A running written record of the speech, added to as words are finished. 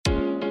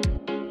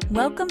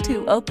Welcome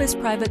to Opus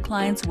Private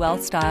Clients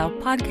Wealth Style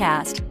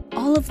Podcast.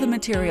 All of the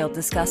material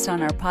discussed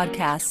on our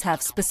podcasts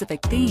have specific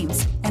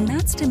themes, and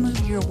that's to move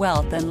your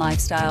wealth and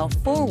lifestyle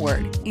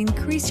forward,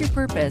 increase your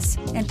purpose,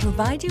 and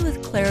provide you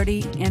with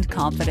clarity and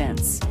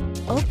confidence.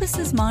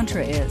 Opus's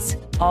mantra is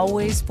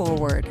always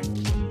forward.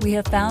 We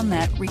have found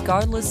that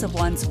regardless of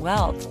one's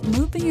wealth,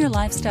 moving your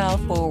lifestyle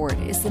forward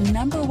is the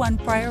number one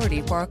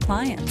priority for our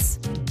clients.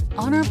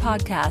 On our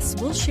podcasts,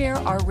 we'll share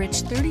our rich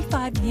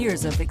 35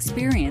 years of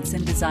experience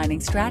in designing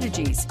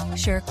strategies,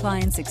 share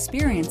clients'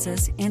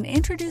 experiences, and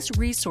introduce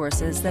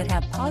resources that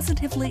have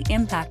positively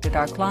impacted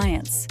our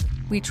clients.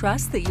 We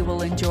trust that you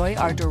will enjoy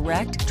our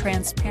direct,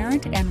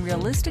 transparent, and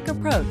realistic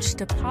approach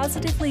to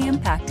positively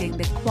impacting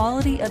the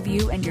quality of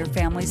you and your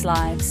family's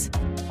lives.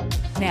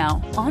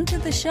 Now, on to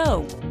the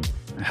show.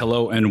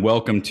 Hello and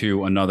welcome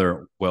to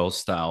another Wealth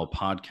Style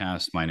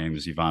podcast. My name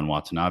is Ivan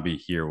Watanabe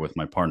here with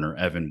my partner,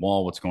 Evan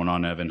Wall. What's going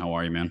on, Evan? How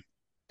are you, man?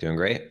 Doing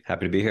great.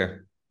 Happy to be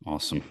here.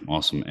 Awesome.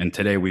 And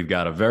today we've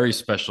got a very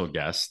special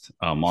guest,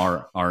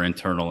 our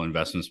internal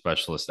investment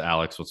specialist,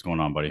 Alex. What's going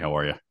on, buddy? How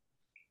are you?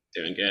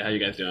 Doing good. How you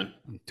guys doing?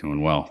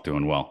 Doing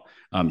well.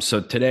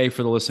 So today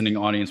for the listening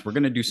audience, we're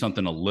going to do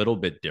something a little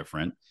bit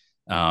different.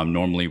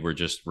 Normally we're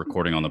just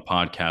recording on the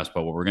podcast,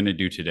 but what we're going to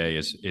do today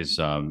is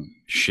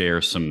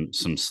share some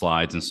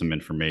slides and some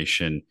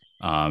information.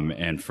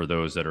 And for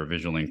those that are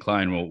visually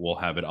inclined, we'll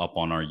have it up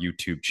on our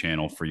YouTube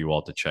channel for you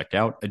all to check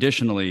out.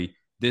 Additionally,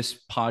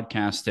 this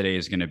podcast today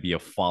is going to be a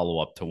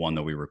follow-up to one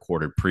that we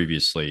recorded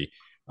previously,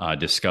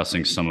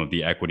 discussing some of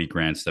the equity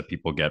grants that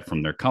people get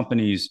from their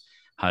companies,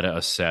 how to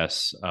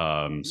assess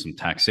some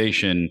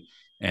taxation,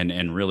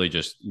 and really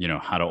just,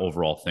 how to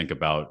overall think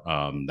about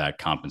that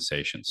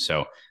compensation.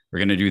 So we're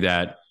going to do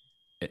that,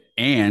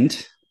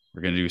 and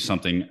we're going to do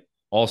something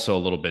also a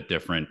little bit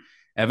different.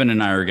 Evan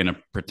and I are going to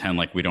pretend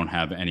like we don't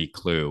have any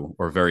clue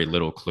or very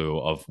little clue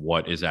of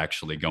what is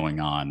actually going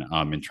on,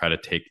 and try to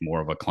take more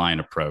of a client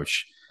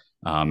approach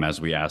as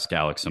we ask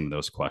Alex some of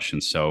those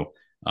questions. So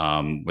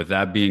with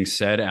that being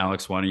said,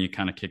 Alex, why don't you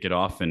kind of kick it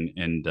off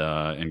and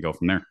go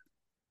from there?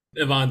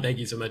 Yvonne, thank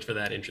you so much for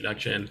that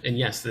introduction. And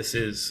yes, this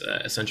is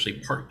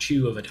essentially part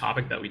two of a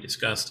topic that we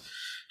discussed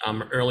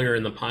earlier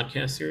in the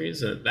podcast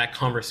series. That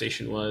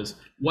conversation was,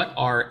 what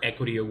are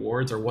equity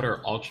awards, or what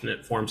are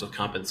alternate forms of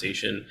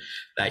compensation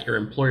that your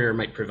employer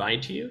might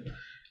provide to you?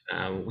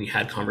 We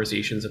had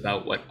conversations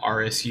about what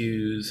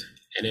RSUs,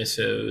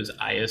 NSOs,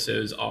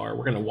 ISOs are.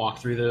 We're going to walk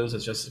through those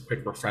as just a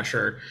quick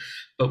refresher.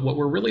 But what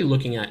we're really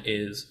looking at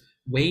is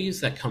ways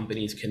that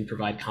companies can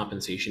provide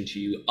compensation to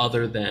you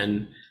other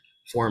than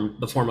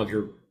the form of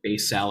your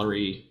base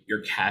salary,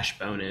 your cash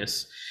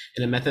bonus,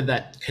 in a method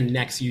that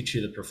connects you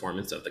to the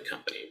performance of the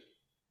company.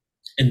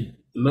 And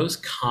the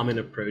most common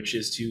approach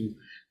is to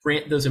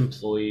grant those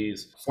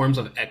employees forms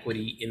of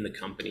equity in the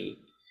company,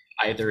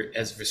 either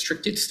as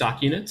restricted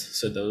stock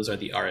units, so those are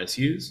the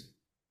RSUs,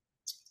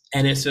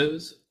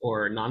 NSOs,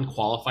 or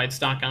non-qualified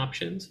stock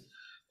options,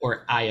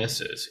 or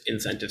ISOs,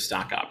 incentive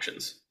stock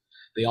options.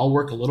 They all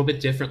work a little bit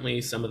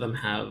differently. Some of them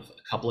have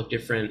a couple of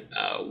different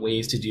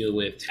ways to deal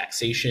with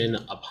taxation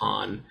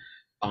upon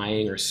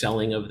buying or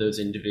selling of those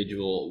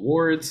individual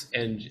awards.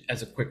 And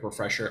as a quick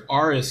refresher,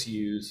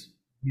 RSUs,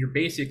 you're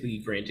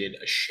basically granted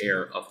a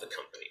share of the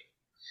company.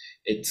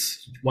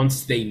 It's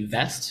once they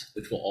vest,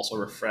 which will also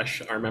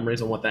refresh our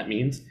memories on what that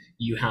means,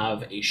 you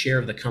have a share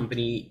of the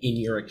company in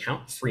your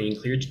account, free and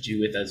clear to do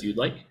with as you'd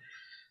like.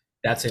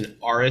 That's an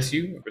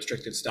RSU, a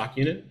restricted stock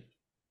unit.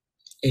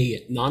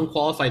 A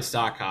non-qualified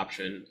stock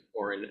option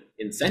or an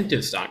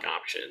incentive stock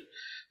option,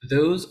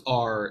 those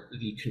are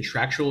the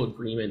contractual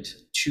agreement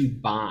to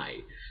buy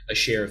a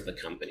share of the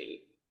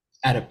company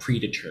at a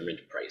predetermined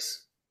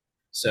price.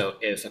 So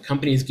if a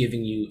company is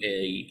giving you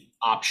an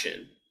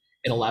option,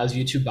 it allows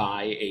you to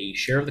buy a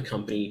share of the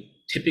company,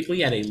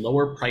 typically at a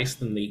lower price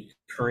than the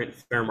current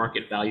fair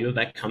market value of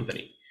that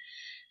company.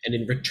 And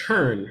in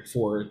return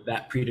for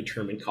that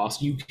predetermined cost,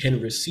 you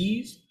can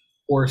receive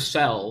or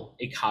sell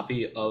a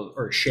copy of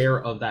or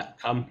share of that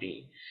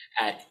company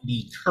at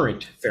the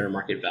current fair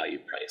market value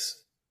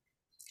price.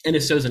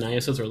 NSOs and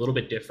ISOs are a little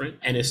bit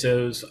different.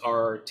 NSOs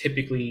are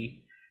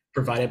typically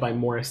provided by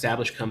more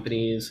established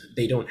companies.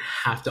 They don't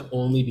have to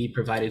only be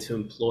provided to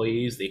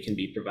employees. They can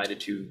be provided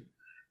to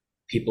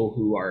people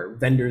who are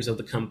vendors of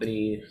the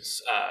company,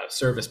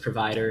 service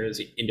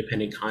providers,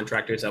 independent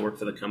contractors that work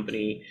for the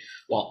company,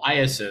 while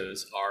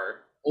ISOs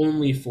are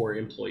only for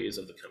employees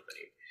of the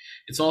company.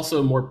 It's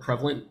also more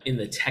prevalent in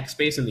the tech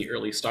space and the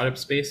early startup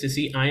space to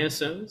see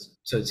ISOs.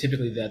 So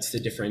typically that's the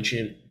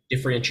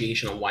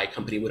differentiation on why a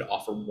company would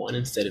offer one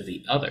instead of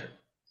the other.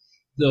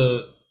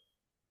 The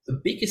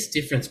biggest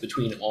difference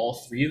between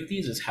all three of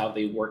these is how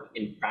they work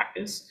in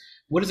practice.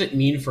 What does it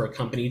mean for a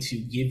company to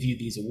give you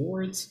these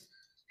awards?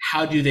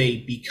 How do they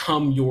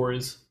become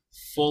yours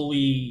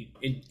fully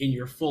in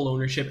your full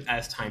ownership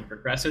as time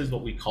progresses,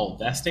 what we call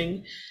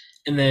vesting?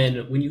 And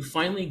then when you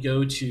finally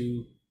go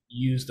to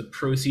use the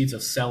proceeds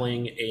of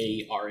selling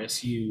a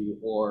RSU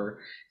or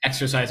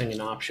exercising an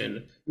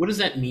option, what does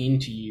that mean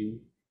to you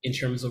in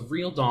terms of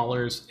real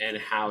dollars and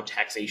how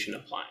taxation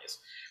applies?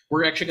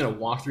 We're actually going to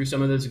walk through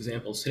some of those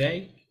examples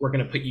today. We're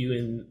going to put you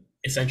in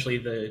essentially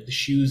the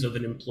shoes of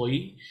an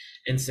employee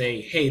and say,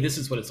 hey, this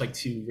is what it's like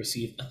to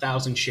receive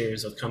 1,000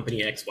 shares of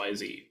company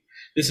XYZ.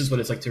 This is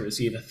what it's like to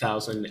receive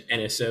 1,000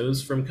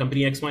 NSOs from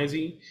company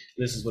XYZ.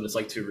 This is what it's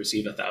like to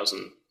receive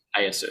 1,000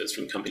 ISOs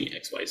from company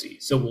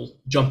XYZ. So we'll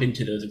jump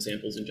into those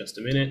examples in just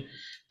a minute.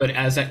 But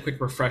as that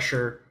quick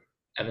refresher,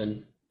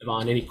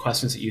 Yvonne, any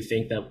questions that you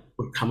think that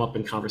would come up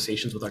in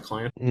conversations with our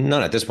clients?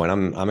 None at this point.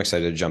 I'm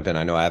excited to jump in.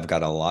 I know I've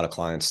got a lot of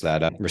clients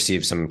that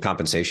receive some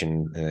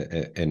compensation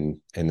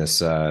in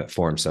this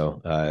form,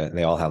 so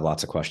they all have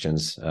lots of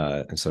questions,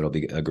 and so it'll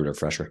be a good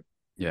refresher.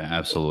 Yeah,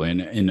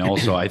 absolutely. And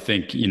also, I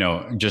think,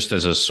 just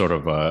as a sort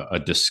of a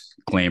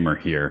disclaimer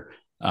here,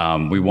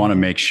 we want to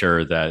make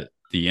sure that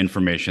the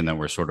information that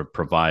we're sort of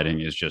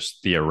providing is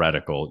just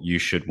theoretical. You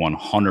should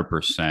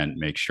 100%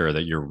 make sure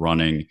that you're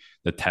running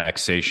the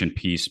taxation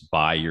piece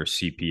by your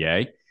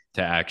CPA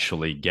to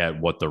actually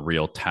get what the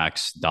real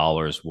tax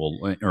dollars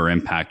or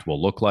impact will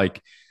look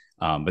like.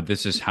 But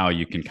this is how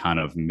you can kind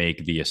of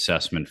make the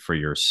assessment for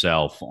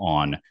yourself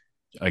on,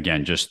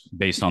 again, just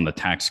based on the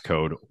tax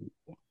code,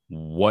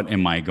 what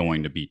am I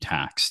going to be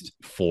taxed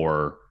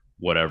for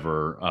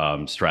whatever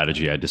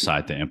strategy I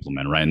decide to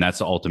implement, right? And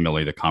that's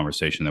ultimately the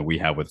conversation that we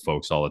have with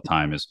folks all the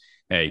time is,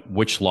 hey,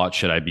 which lot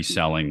should I be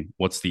selling?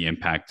 What's the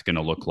impact going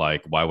to look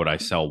like? Why would I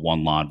sell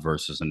one lot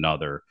versus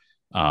another?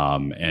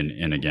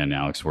 And again,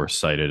 Alex, we're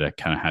excited to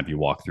kind of have you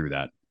walk through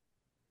that.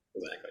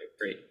 Exactly.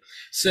 Great.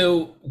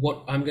 So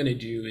what I'm going to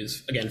do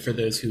is, again, for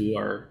those who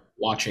are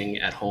watching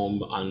at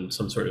home on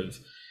some sort of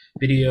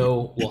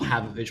video, we'll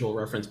have a visual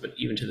reference, but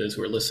even to those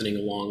who are listening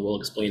along, we'll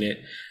explain it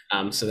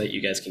so that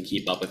you guys can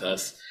keep up with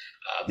us.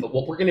 But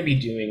what we're going to be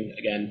doing,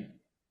 again,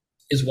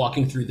 is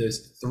walking through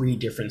those three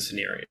different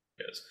scenarios.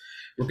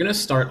 We're going to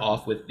start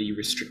off with the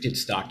restricted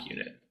stock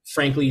unit.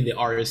 Frankly, the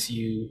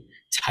RSU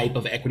type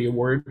of equity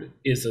award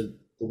is the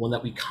one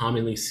that we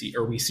commonly see,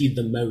 or we see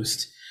the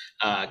most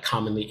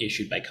commonly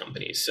issued by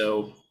companies.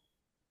 So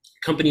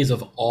companies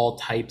of all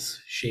types,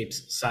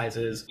 shapes,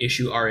 sizes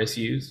issue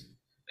RSUs.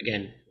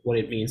 Again, what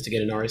it means to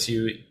get an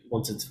RSU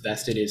once it's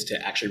vested is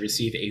to actually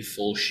receive a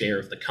full share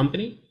of the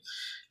company.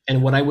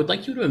 And what I would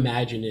like you to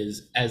imagine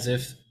is as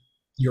if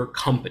your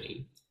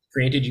company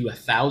granted you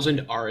 1,000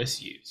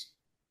 RSUs,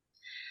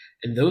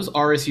 and those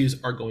RSUs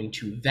are going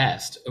to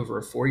vest over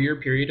a 4-year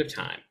period of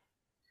time,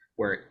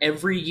 where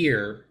every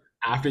year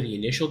after the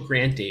initial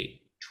grant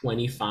date,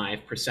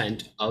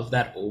 25% of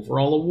that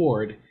overall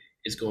award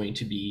is going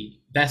to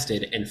be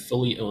vested and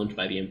fully owned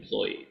by the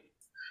employee.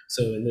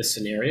 So in this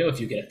scenario,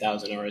 if you get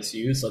 1,000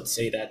 RSUs, let's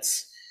say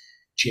that's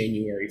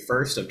January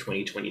 1st of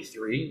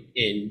 2023.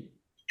 In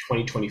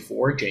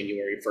 2024,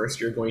 January 1st,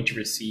 you're going to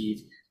receive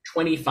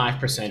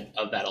 25%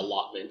 of that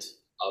allotment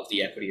of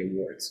the equity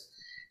awards.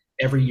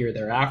 Every year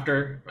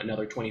thereafter,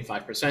 another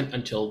 25%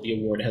 until the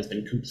award has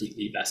been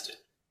completely vested.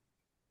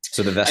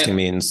 So the vesting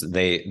means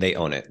they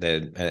own it,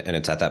 and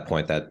it's at that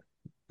point that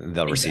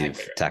they'll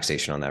receive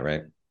taxation on that,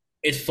 right?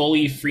 It's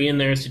fully free in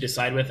theirs to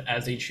decide with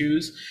as they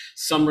choose.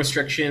 Some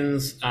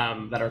restrictions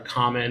that are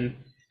common,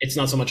 it's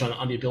not so much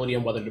on the ability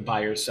on whether to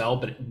buy or sell,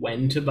 but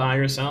when to buy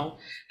or sell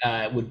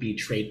would be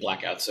trade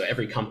blackouts. So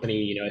every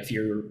company, if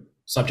you're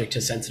subject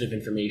to sensitive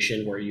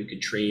information where you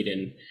could trade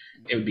and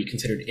it would be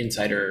considered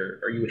insider,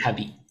 or you would have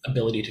the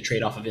ability to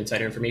trade off of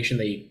insider information,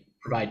 they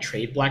provide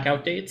trade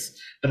blackout dates.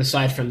 But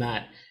aside from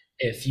that,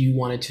 if you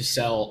wanted to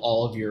sell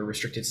all of your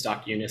restricted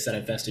stock units that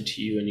have vested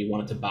to you and you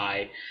wanted to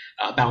buy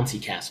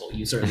Bouncy Castle,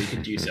 you certainly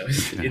could do so.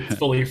 It's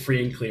fully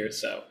free and clear.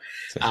 So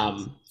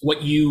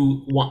what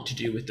you want to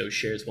do with those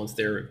shares once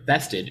they're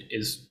vested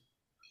is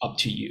up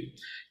to you.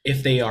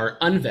 If they are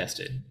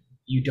unvested,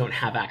 you don't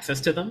have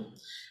access to them.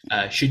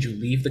 Should you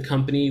leave the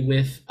company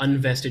with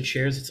unvested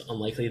shares, it's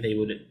unlikely they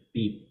would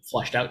be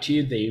flushed out to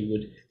you. They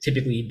would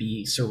typically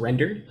be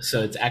surrendered.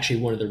 So it's actually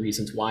one of the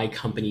reasons why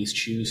companies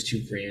choose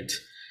to grant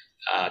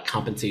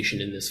compensation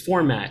in this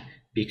format,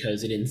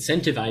 because it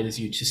incentivizes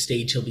you to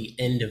stay till the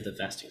end of the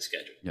vesting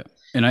schedule. Yeah.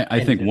 And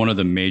I think one of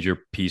the major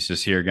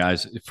pieces here,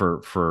 guys,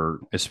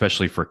 for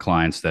especially for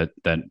clients that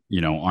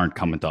aren't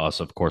coming to us,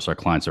 of course, our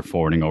clients are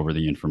forwarding over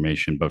the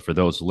information, but for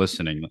those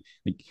listening,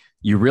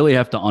 you really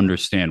have to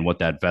understand what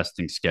that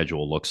vesting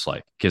schedule looks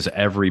like, because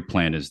every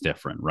plan is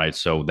different, right?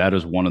 So that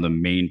is one of the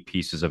main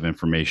pieces of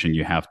information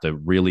you have to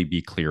really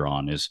be clear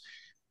on is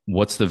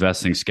what's the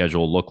vesting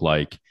schedule look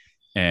like?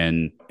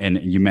 And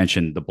you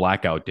mentioned the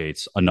blackout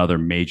dates, another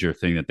major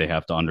thing that they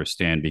have to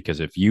understand, because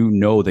if you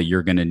know that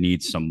you're going to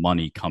need some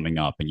money coming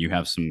up and you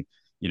have some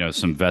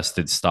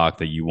vested stock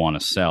that you want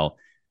to sell,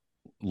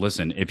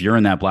 listen, if you're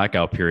in that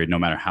blackout period, no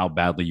matter how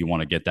badly you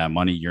want to get that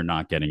money, you're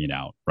not getting it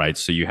out, right?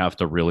 So you have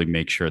to really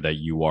make sure that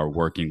you are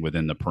working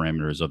within the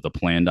parameters of the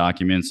plan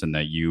documents and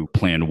that you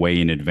plan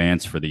way in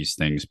advance for these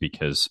things,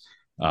 because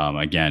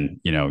again,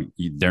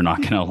 they're not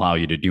going to allow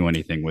you to do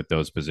anything with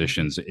those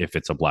positions if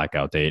it's a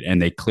blackout date.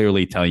 And they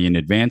clearly tell you in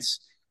advance.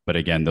 But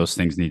again, those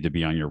things need to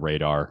be on your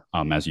radar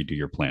as you do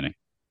your planning.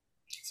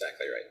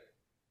 Exactly right.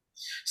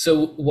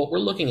 So what we're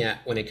looking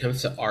at when it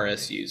comes to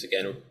RSUs,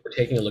 again, we're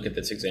taking a look at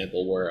this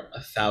example where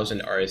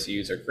 1,000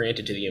 RSUs are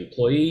granted to the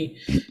employee,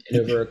 and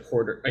over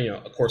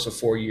a course of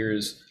 4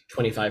 years,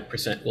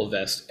 25% will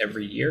vest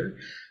every year.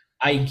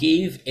 I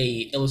gave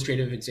a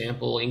illustrative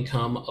example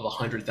income of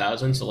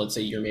 100,000. So let's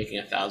say you're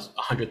making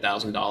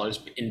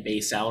 $100,000 in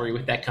base salary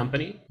with that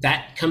company.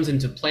 That comes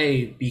into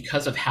play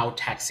because of how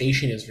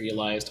taxation is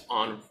realized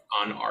on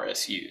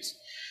RSUs.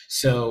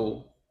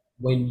 So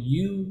when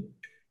you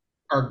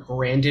are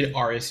granted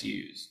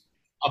RSUs,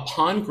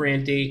 upon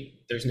grant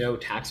date, there's no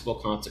taxable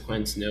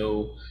consequence,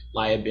 no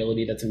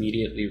liability that's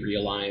immediately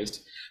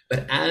realized.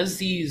 But as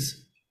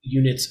these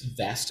units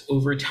vest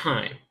over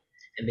time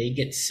and they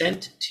get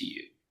sent to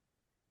you,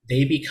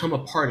 they become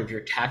a part of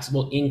your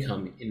taxable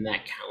income in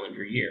that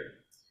calendar year.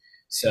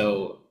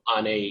 So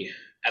at a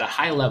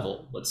high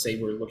level, let's say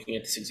we're looking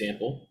at this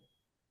example,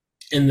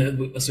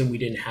 and assume we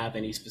didn't have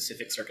any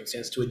specific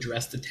circumstance to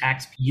address the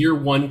tax. Year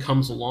one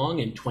comes along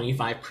and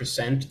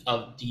 25%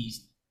 of the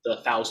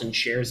 1,000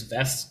 shares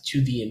vests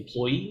to the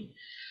employee.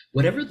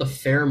 Whatever the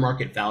fair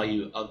market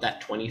value of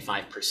that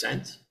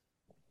 25%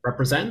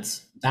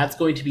 represents, that's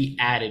going to be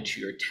added to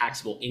your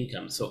taxable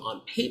income. So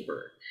on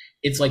paper,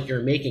 it's like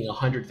you're making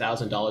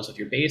 $100,000 of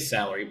your base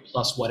salary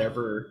plus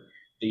whatever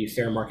the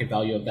fair market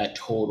value of that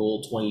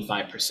total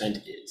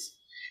 25% is.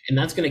 And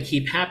that's going to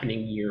keep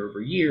happening year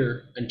over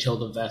year until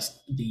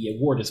the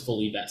award is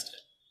fully vested.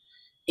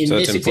 So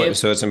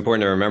it's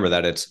important to remember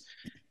that it's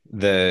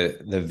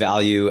the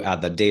value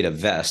at the date of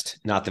vest,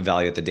 not the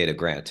value at the date of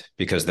grant,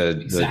 because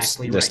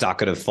the stock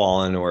could have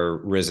fallen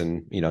or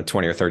risen,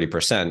 20 or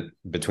 30%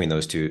 between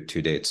those two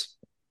dates.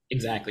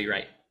 Exactly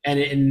right. And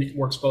it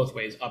works both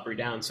ways, up or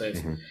down. So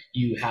if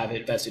you have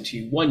it vested to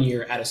you 1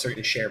 year at a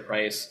certain share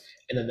price,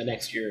 and then the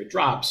next year it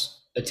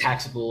drops, the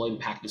taxable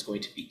impact is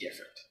going to be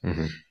different.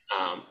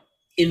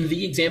 In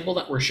the example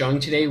that we're showing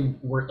today,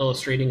 we're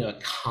illustrating a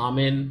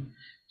common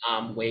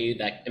way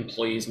that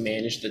employees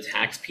manage the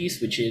tax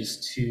piece, which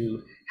is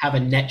to have a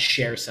net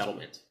share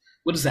settlement.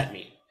 What does that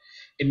mean?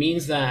 It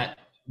means that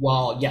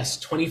while,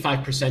 yes,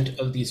 25%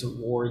 of these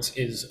awards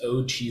is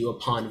owed to you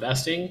upon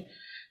vesting,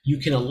 you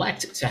can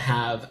elect to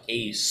have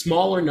a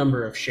smaller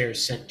number of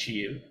shares sent to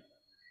you,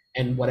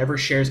 and whatever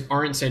shares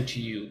aren't sent to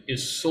you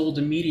is sold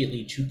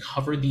immediately to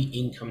cover the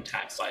income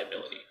tax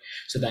liability,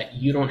 so that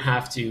you don't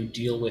have to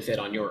deal with it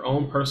on your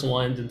own personal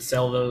end and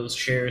sell those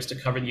shares to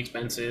cover the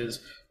expenses,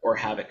 or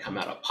have it come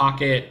out of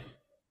pocket,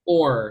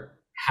 or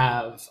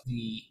have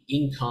the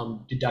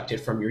income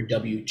deducted from your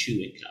W-2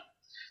 income.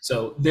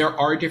 So there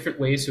are different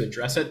ways to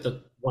address it.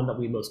 The one that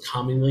we most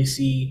commonly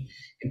see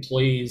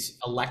employees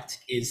elect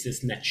is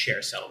this net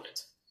share settlement.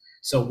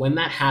 So when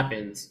that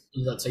happens,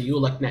 let's say you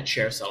elect net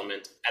share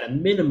settlement, at a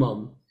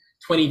minimum,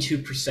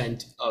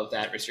 22% of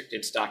that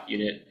restricted stock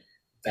unit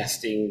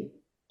vesting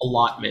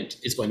allotment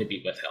is going to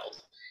be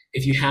withheld.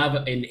 If you have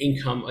a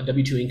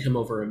W-2 income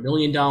over $1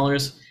 million,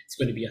 it's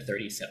going to be a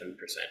 37%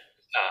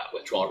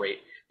 withdrawal rate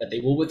that they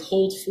will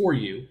withhold for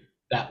you.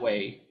 That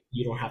way,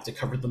 you don't have to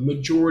cover the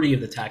majority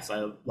of the tax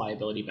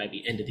liability by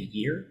the end of the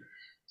year.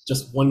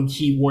 Just one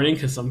key warning,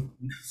 because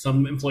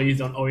some employees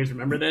don't always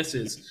remember this,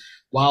 is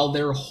while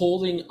they're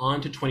holding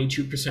on to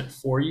 22%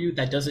 for you,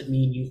 that doesn't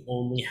mean you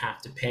only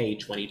have to pay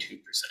 22%.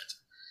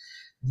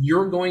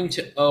 You're going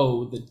to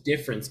owe the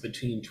difference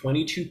between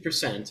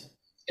 22%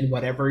 and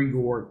whatever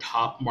your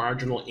top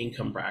marginal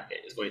income bracket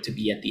is going to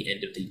be at the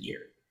end of the year.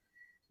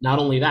 Not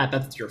only that,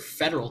 that's your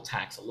federal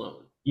tax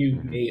alone.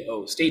 You may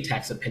owe state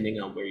tax depending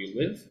on where you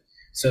live.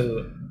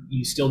 So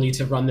you still need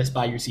to run this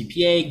by your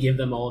CPA, give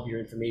them all of your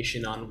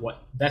information on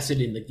what vested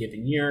in the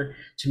given year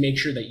to make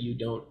sure that you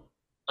don't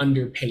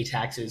underpay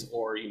taxes,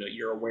 or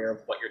you're aware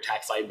of what your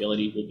tax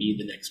liability will be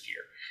the next year.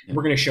 And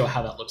we're going to show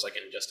how that looks like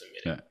in just a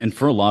minute. Yeah. And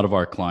for a lot of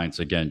our clients,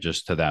 again,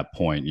 just to that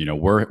point,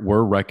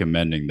 we're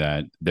recommending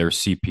that their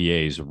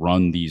CPAs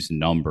run these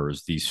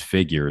numbers, these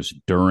figures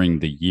during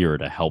the year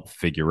to help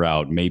figure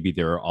out maybe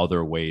there are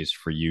other ways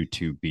for you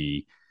to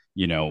be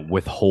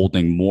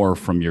withholding more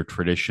from your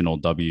traditional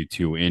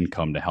W-2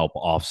 income to help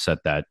offset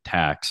that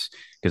tax.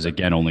 Because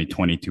again, only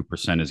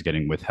 22% is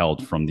getting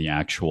withheld from the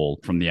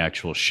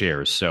actual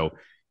shares. So,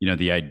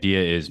 the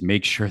idea is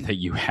make sure that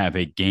you have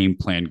a game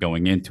plan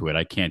going into it.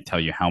 I can't tell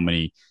you how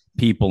many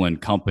people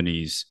and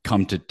companies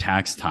come to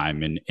tax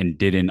time and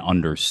didn't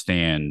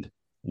understand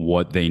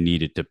what they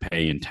needed to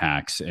pay in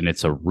tax. And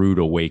it's a rude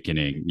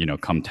awakening,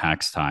 come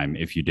tax time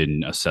if you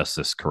didn't assess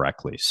this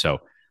correctly. So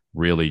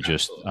really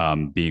just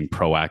being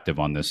proactive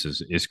on this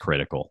is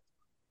critical.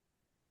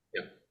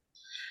 Yeah.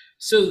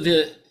 So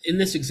in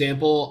this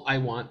example, I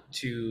want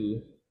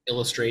to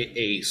illustrate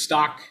a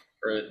stock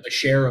or a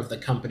share of the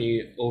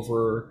company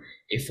over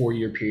a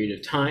 4-year period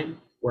of time,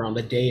 where on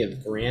the day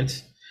of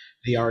grant,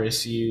 the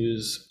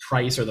RSU's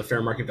price or the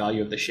fair market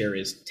value of the share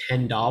is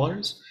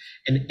 $10.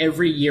 And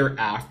every year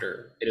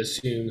after, it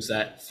assumes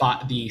that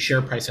the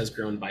share price has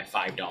grown by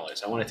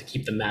 $5. I wanted to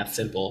keep the math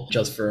simple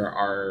just for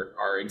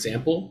our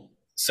example.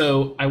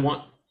 So I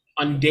want,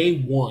 on day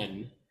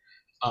one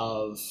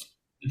of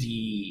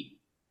the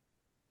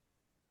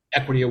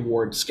equity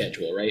award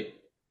schedule, right?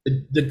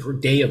 the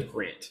day of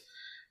grant.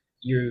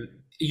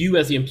 You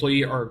as the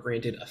employee are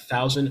granted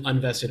 1,000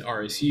 unvested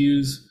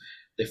RSUs.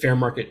 The fair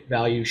market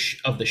value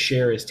of the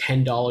share is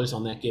 $10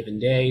 on that given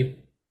day.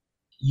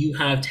 You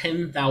have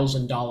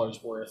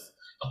 $10,000 worth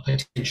of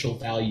potential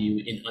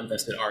value in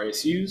unvested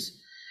RSUs.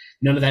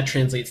 None of that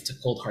translates to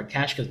cold hard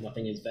cash because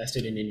nothing is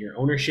vested and in your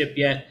ownership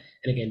yet.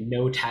 And again,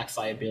 no tax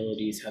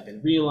liabilities have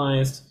been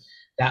realized.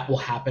 That will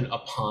happen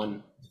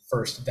upon the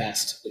first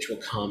vest, which will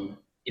come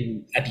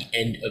at the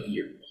end of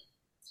year one.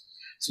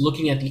 So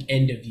looking at the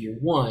end of year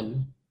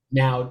one,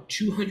 now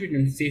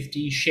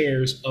 250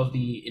 shares of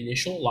the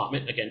initial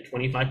allotment, again,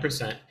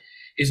 25%,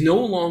 is no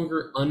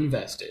longer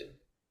unvested,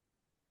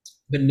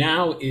 but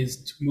now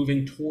is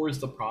moving towards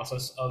the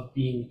process of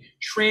being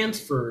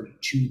transferred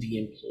to the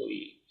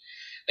employee.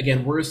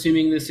 Again, we're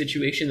assuming this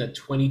situation that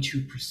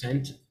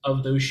 22%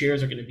 of those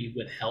shares are going to be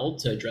withheld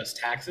to address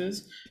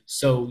taxes.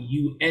 So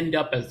you end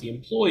up as the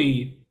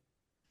employee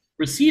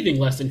receiving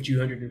less than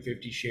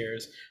 250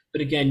 shares.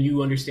 But again,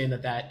 you understand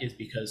that that is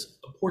because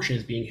a portion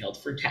is being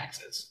held for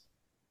taxes.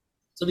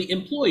 So the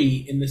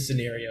employee in this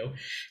scenario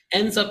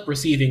ends up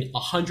receiving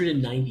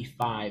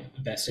 195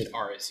 vested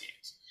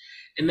RSUs.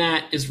 And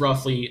that is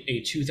roughly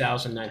a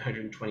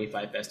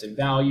 2,925 vested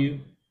value.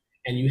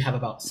 And you have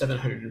about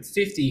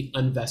 750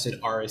 unvested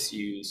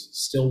RSUs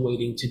still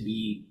waiting to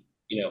be,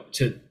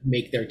 to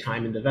make their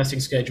time in the vesting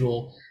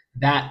schedule.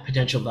 That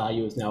potential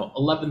value is now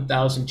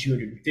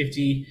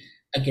 11,250.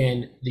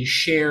 Again, the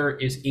share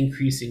is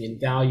increasing in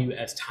value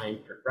as time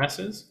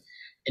progresses.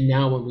 And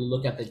now when we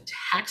look at the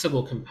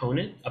taxable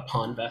component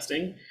upon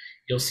vesting,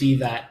 you'll see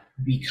that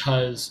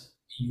because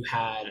you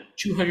had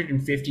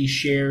 250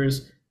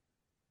 shares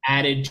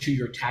added to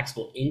your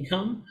taxable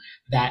income,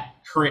 that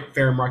current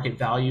fair market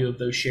value of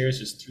those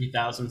shares is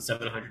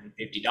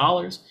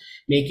 $3,750,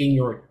 making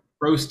your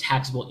gross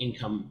taxable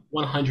income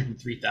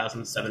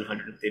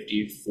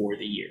 $103,750 for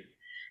the year.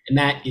 And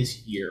that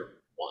is year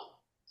one.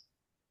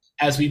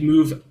 As we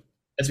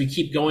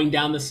keep going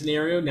down the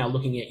scenario, now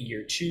looking at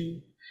year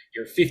two,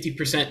 you're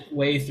 50%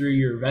 way through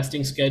your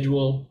vesting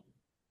schedule.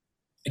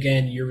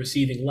 Again, you're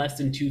receiving less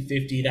than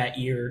 250 that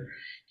year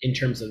in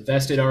terms of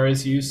vested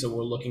RSUs. So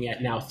we're looking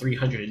at now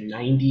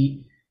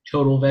 390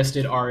 total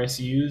vested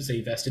RSUs,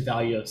 a vested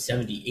value of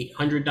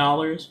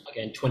 $7,800.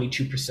 Again,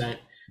 22%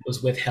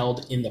 was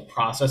withheld in the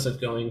process of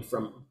going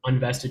from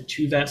unvested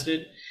to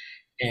vested.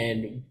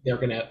 And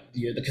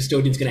the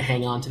custodian's gonna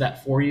hang on to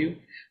that for you.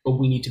 But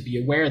we need to be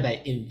aware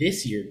that in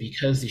this year,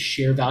 because the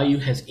share value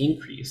has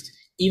increased,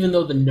 even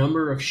though the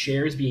number of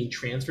shares being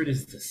transferred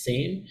is the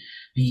same,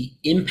 the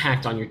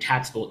impact on your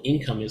taxable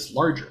income is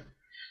larger.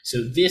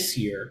 So this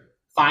year,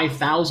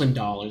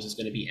 $5,000 is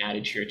going to be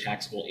added to your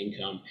taxable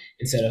income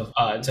instead of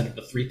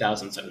the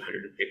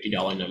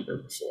 $3,750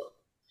 number before.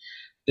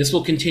 This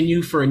will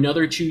continue for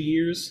another 2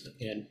 years,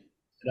 and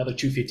another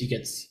 250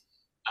 gets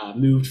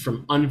moved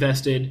from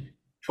unvested.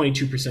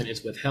 22%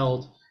 is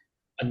withheld.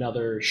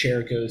 Another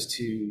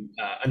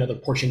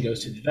portion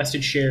goes to the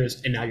vested shares,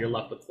 and now you're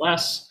left with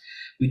less.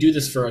 We do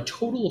this for a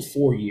total of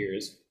 4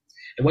 years,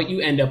 and what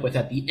you end up with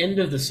at the end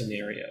of the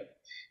scenario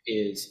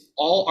is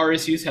all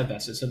RSUs have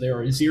vested, so there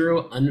are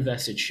 0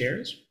 unvested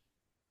shares.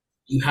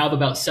 You have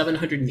about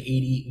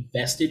 780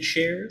 vested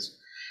shares.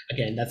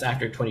 Again, that's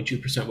after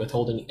 22%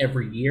 withholding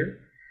every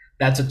year.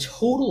 That's a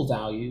total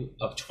value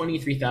of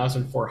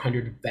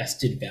 23,400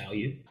 vested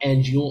value.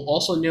 And you'll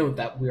also note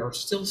that we are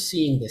still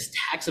seeing this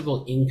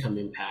taxable income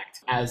impact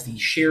as the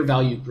share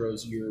value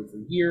grows year over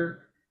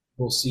year.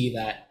 We'll see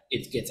that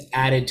it gets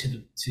added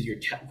to your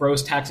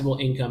gross taxable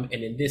income.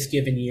 And in this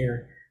given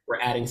year, we're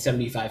adding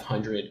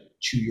 7,500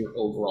 to your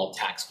overall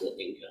taxable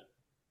income.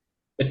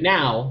 But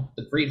now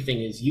the great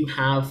thing is you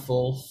have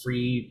full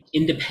free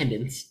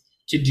independence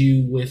to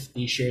do with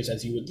these shares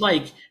as you would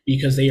like,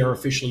 because they are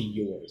officially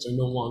yours. They're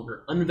no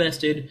longer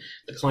unvested.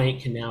 The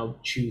client can now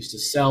choose to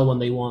sell when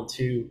they want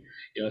to.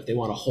 If they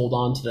want to hold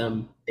on to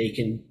them, they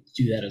can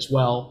do that as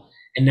well.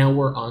 And now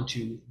we're on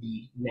to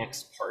the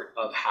next part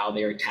of how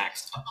they are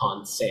taxed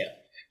upon sale.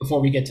 Before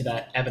we get to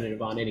that, Evan and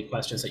Yvonne, any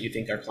questions that you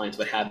think our clients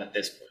would have at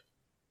this point?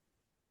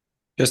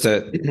 Just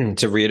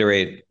to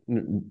reiterate,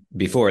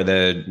 before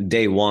the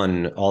day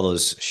one, all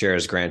those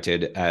shares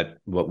granted at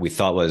what we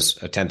thought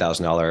was a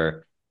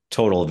 $10,000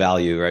 total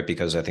value, right?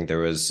 Because I think there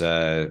was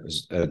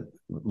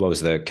what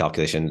was the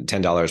calculation?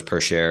 $10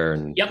 per share,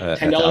 and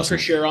 $10 per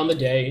share on the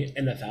day,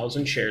 and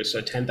 1,000 shares,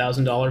 so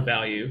 $10,000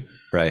 value.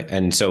 Right,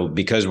 and so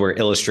because we're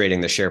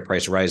illustrating the share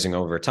price rising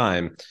over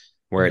time,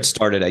 where it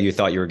started at, you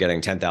thought you were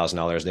getting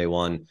 $10,000 day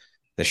one,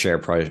 the share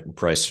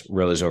price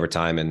rose over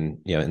time, and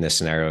in this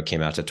scenario, it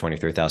came out to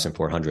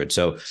 23,400.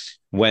 So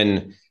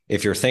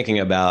if you're thinking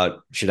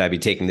about, should I be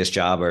taking this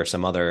job or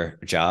some other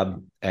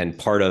job, and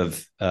part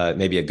of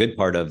maybe a good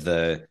part of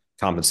the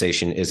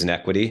compensation is in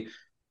equity,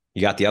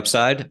 you got the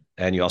upside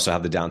and you also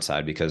have the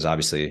downside, because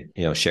obviously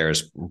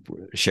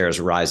shares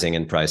rising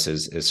in price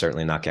is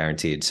certainly not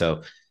guaranteed.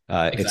 So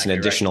exactly, it's an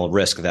additional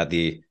risk that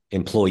the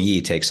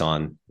employee takes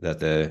on that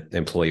the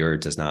employer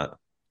does not.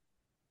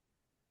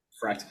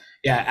 Correct.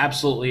 Yeah,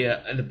 absolutely.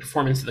 The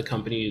performance of the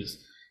company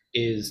is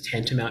is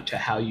tantamount to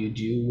how you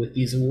do with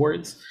these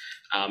awards.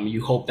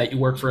 You hope that you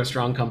work for a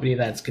strong company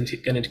that's going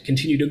to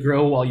continue to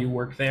grow while you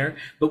work there.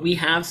 But we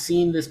have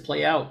seen this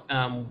play out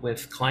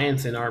with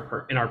clients in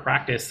our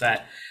practice,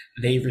 that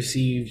they've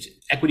received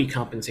equity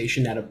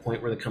compensation at a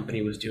point where the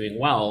company was doing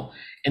well,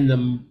 and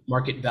the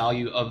market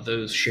value of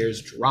those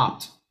shares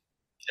dropped,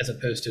 as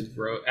opposed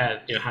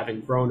to having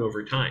grown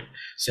over time.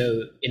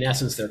 So in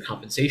essence, their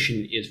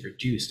compensation is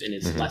reduced and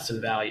it's less in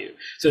value.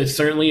 So it's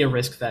certainly a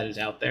risk that is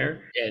out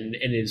there and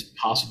is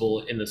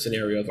possible in the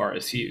scenario of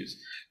RSUs.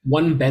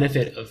 One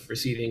benefit of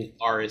receiving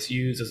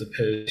RSUs as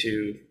opposed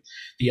to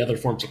the other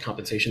forms of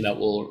compensation that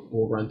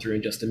we'll run through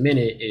in just a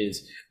minute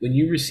is when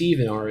you receive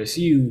an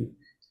RSU,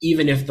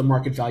 even if the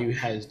market value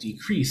has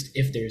decreased,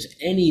 if there's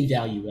any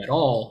value at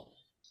all,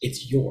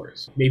 it's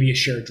yours. Maybe a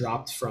share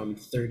dropped from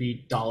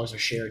 $30 a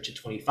share to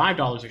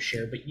 $25 a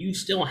share, but you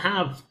still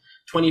have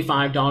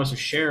 $25 a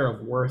share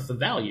of worth of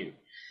value.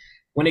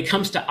 When it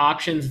comes to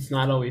auctions, it's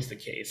not always the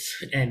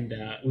case. And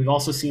we've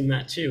also seen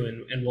that too,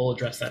 and we'll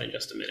address that in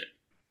just a minute.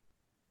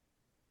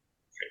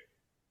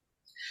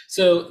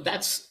 So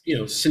that's,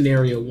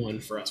 scenario one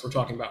for us. We're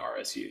talking about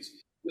RSUs.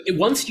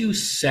 Once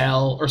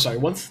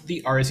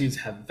the RSUs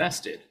have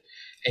vested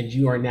and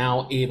you are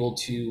now able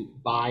to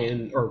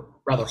buy or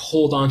rather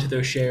hold on to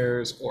those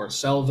shares or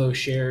sell those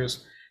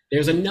shares,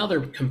 there's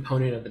another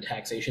component of the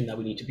taxation that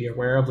we need to be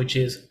aware of, which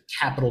is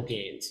capital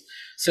gains.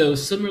 So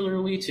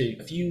similarly to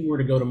if you were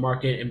to go to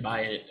market and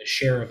buy a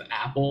share of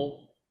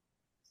Apple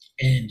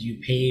and you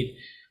paid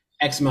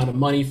X amount of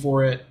money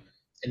for it,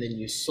 and then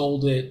you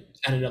sold it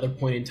at another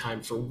point in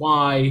time for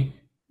Y,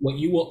 what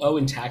you will owe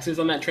in taxes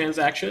on that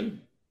transaction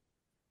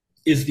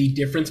is the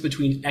difference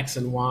between X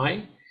and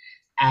Y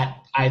at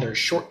either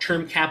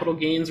short-term capital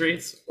gains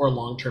rates or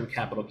long-term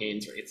capital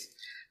gains rates.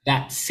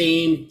 That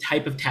same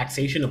type of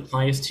taxation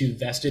applies to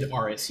vested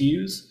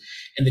RSUs.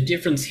 And the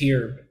difference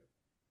here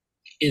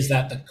is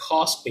that the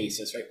cost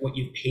basis, right, what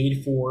you've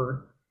paid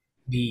for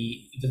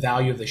the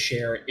value of the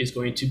share is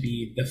going to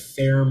be the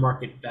fair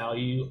market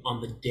value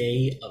on the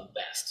day of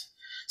vest.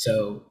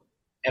 So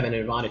Evan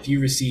and Yvonne, if you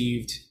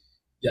received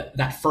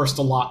that first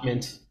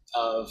allotment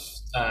of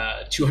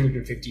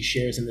 250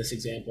 shares in this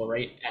example,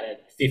 right, at a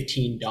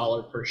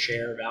 $15 per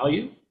share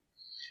value,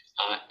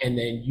 and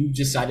then you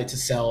decided to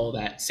sell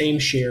that same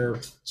share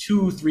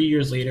 2-3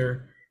 years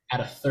later at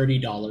a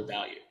 $30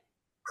 value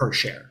per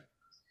share,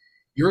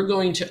 you're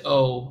going to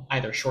owe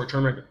either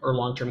short-term or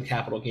long-term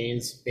capital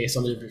gains based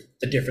on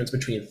the difference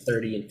between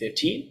 30 and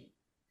 15.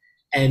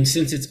 And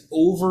since it's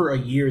over a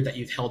year that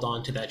you've held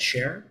on to that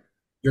share,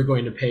 you're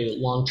going to pay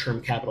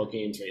long-term capital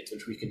gains rates,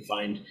 which we can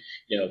find,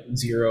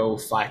 0,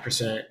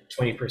 5%,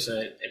 20%,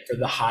 and for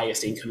the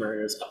highest income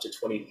earners, up to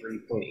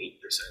 23.8%.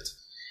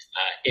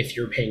 If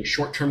you're paying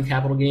short-term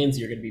capital gains,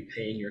 you're going to be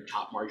paying your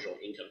top marginal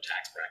income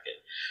tax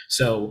bracket.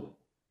 So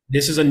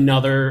this is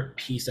another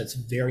piece that's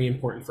very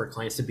important for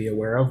clients to be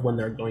aware of when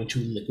they're going to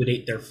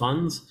liquidate their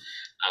funds.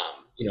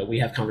 We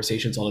have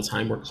conversations all the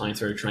time where clients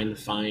are trying to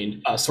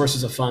find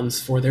sources of funds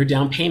for their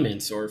down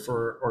payments or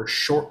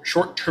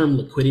short-term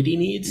liquidity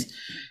needs.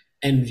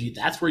 And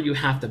that's where you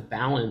have to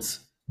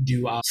balance,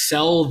 do I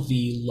sell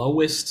the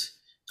lowest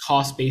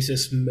cost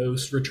basis,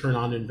 most return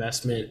on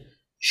investment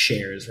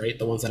shares, right?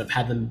 The ones that have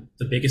had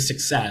the biggest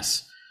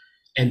success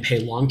and pay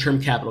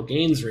long-term capital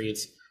gains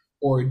rates,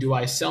 or do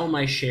I sell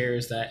my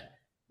shares that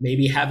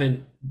maybe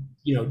haven't,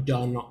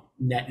 done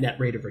net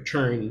rate of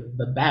return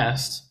the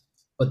best,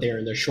 but they're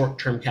in the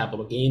short-term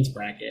capital gains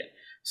bracket.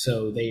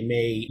 So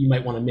you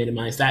might want to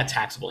minimize that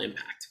taxable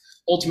impact.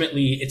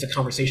 Ultimately, it's a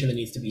conversation that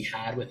needs to be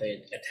had with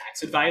a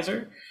tax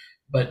advisor,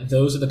 but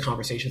those are the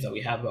conversations that we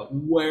have about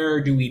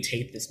where do we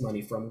take this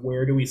money from?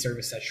 Where do we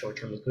service that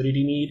short-term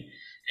liquidity need?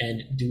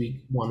 And do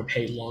we want to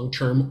pay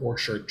long-term or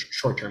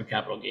short-term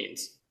capital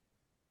gains?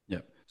 Yeah.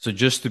 So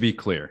just to be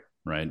clear,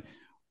 right?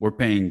 We're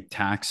paying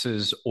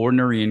taxes,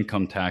 ordinary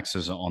income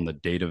taxes on the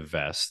date of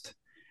vest.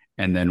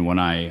 And then when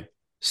I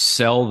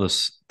sell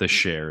the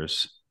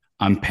shares,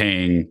 I'm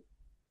paying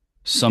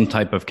some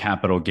type of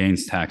capital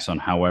gains tax on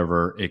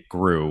however it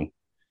grew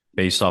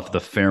based off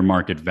the fair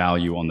market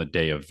value on the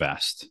day of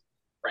vest.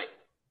 Right.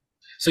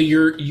 So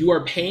you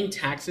are paying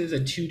taxes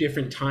at two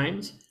different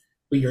times,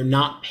 but you're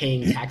not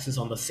paying taxes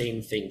on the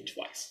same thing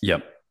twice.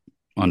 Yep.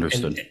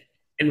 Understood.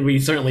 And we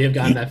certainly have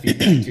gotten that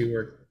feedback too,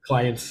 where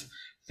clients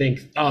think,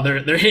 oh,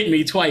 they're hitting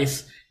me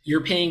twice.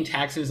 You're paying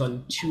taxes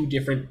on two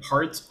different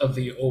parts of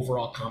the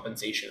overall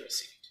compensation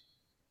received.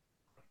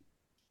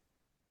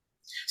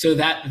 So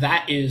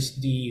that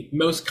is the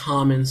most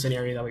common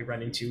scenario that we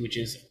run into, which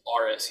is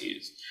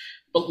RSUs.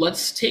 But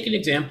let's take an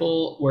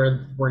example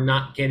where we're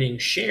not getting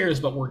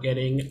shares, but we're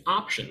getting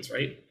options,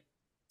 right?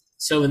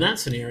 So in that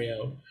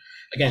scenario,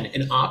 again,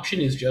 an option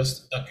is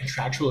just a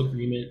contractual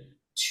agreement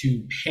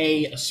to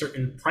pay a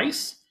certain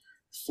price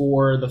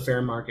for the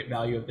fair market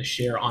value of the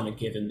share on a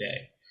given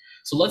day.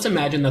 So let's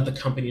imagine that the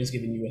company is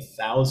giving you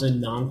 1,000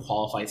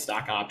 non-qualified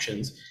stock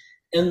options.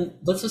 And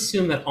let's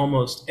assume that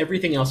almost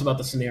everything else about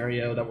the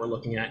scenario that we're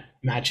looking at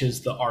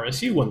matches the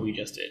RSU one we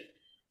just did.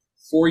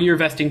 4-year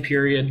vesting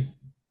period,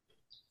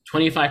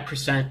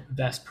 25%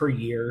 vest per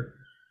year,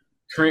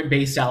 current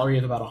base salary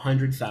of about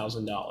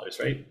 $100,000,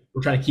 right?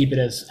 We're trying to keep it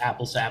as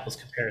apples to apples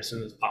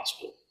comparison as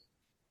possible.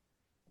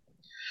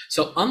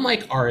 So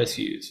unlike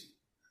RSUs,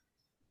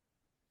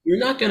 you're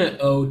not going to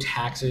owe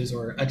taxes,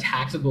 or a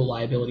taxable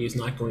liability is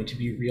not going to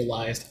be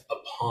realized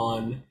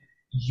upon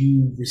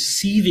you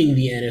receiving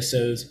the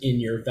NSOs in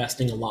your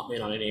vesting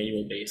allotment on an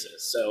annual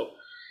basis. So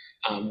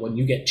when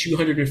you get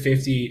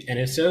 250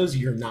 NSOs,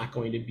 you're not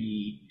going to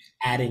be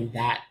adding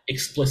that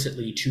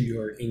explicitly to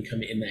your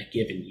income in that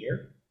given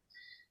year.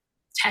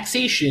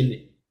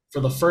 Taxation, for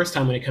the first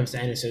time when it comes to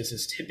NSOs,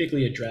 is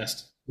typically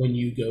addressed when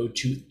you go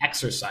to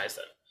exercise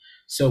them.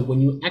 So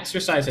when you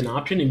exercise an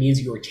option, it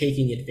means you are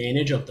taking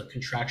advantage of the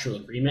contractual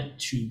agreement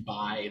to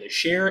buy the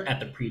share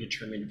at the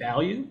predetermined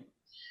value.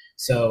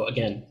 So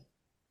again,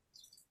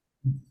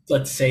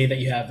 let's say that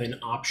you have an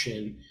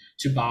option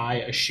to buy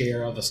a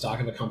share of a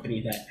stock of a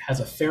company that has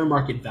a fair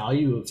market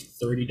value of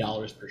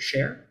 $30 per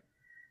share,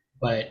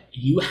 but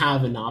you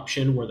have an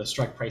option where the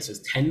strike price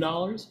is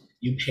 $10,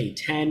 you pay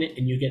 10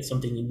 and you get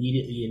something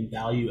immediately in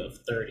value of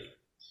 30.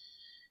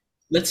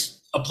 Let's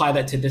apply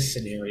that to this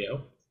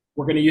scenario.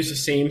 We're going to use the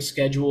same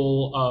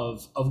schedule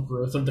of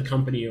growth of the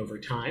company over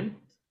time.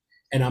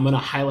 And I'm going to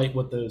highlight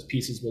what those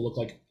pieces will look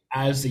like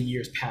as the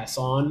years pass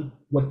on,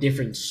 what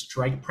different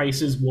strike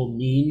prices will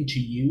mean to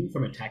you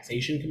from a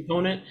taxation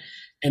component,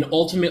 and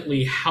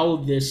ultimately how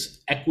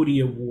this equity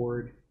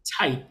award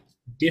type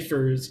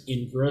differs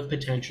in growth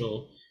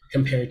potential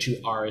compared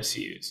to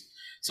RSUs.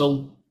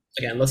 So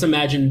again, let's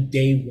imagine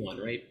day one,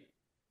 right?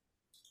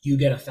 You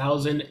get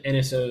 1,000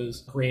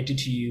 NSOs granted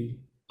to you,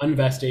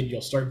 unvested.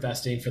 You'll start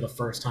vesting for the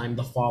first time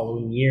the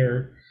following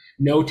year.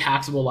 No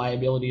taxable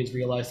liability is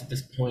realized at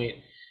this point,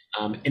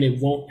 and it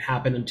won't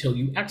happen until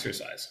you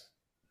exercise.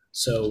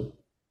 So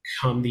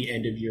come the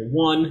end of year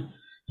one,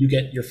 you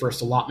get your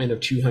first allotment of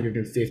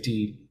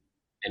 250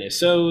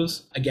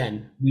 NSOs.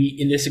 Again,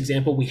 in this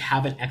example, we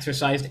haven't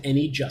exercised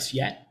any just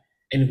yet,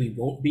 and we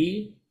won't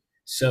be.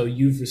 So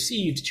you've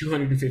received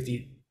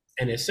 250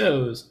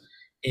 NSOs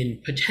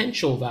in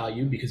potential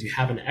value, because you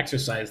haven't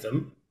exercised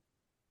them,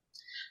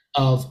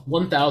 of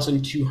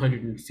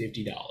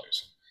 $1,250.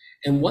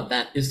 And what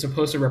that is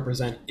supposed to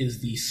represent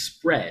is the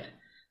spread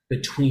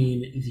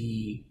between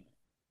the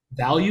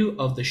value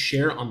of the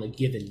share on the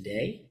given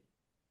day,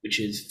 which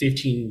is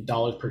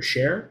 $15 per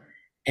share,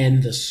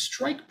 and the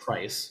strike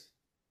price,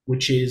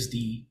 which is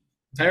the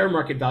fair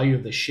market value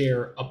of the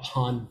share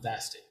upon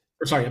vesting,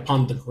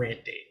 upon the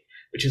grant date,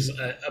 which is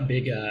a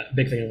big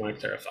thing I want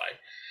to clarify.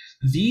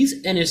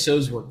 These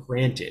NSOs were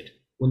granted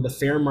when the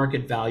fair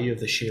market value of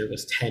the share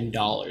was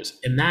 $10,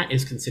 and that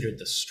is considered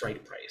the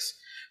strike price.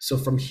 So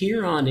from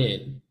here on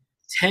in,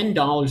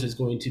 $10 is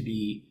going to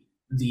be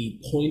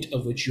the point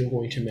of which you're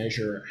going to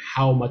measure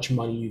how much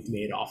money you've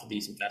made off of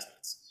these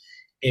investments.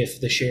 If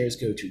the shares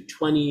go to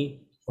 $20,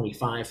 $25,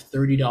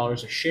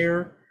 $30 a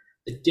share,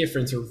 the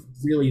difference, or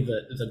really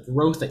the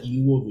growth that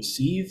you will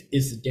receive,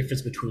 is the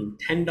difference between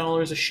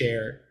 $10 a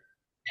share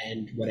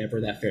and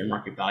whatever that fair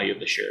market value of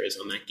the share is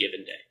on that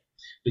given day.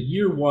 But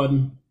year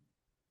one,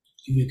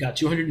 we've got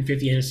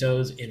 250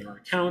 NSOs in our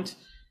account.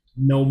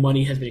 No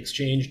money has been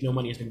exchanged. No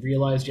money has been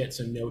realized yet,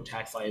 so no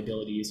tax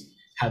liabilities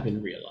have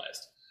been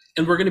realized.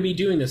 And we're going to be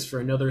doing this for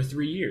another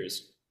 3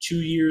 years. 2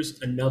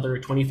 years, another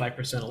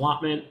 25%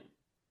 allotment.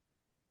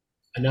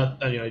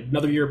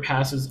 Another year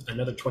passes,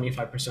 another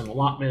 25%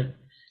 allotment.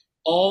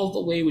 All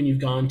the way when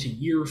you've gone to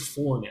year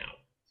 4 now.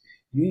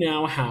 You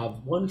now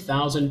have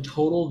 1,000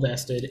 total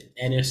vested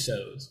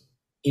NSOs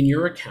in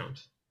your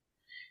account.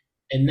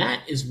 And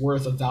that is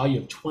worth a value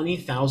of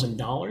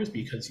 $20,000,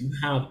 because you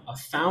have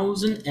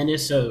 1,000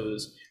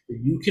 NSOs where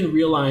you can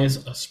realize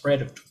a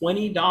spread of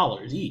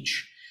 $20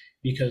 each,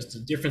 because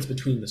the difference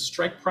between the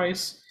strike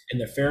price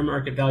and the fair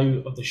market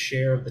value of the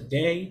share of the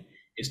day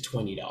is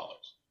 $20.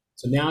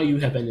 So now you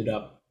have ended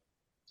up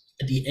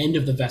at the end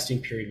of the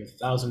vesting period with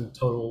 1,000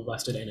 total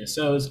vested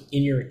NSOs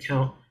in your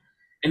account.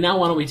 And now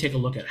why don't we take a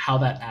look at how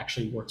that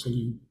actually works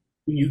when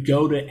you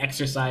go to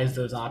exercise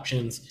those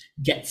options,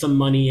 get some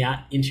money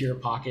into your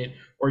pocket,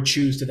 or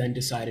choose to then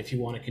decide if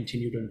you want to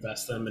continue to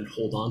invest them and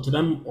hold on to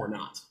them or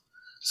not.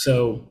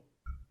 So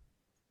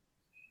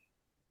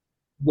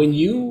when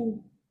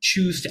you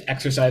choose to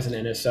exercise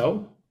an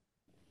NSO,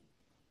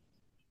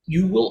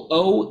 you will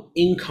owe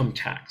income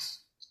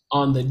tax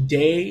on the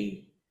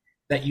day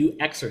that you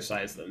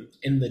exercise them,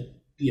 and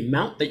the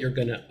amount that you're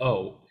going to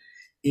owe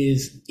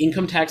is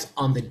income tax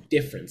on the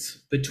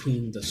difference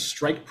between the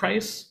strike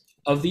price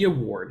of the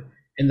award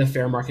and the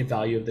fair market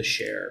value of the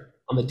share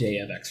on the day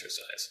of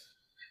exercise.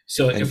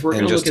 So if we're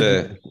going to look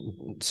at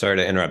sorry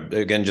to interrupt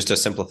again, just to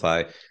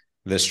simplify,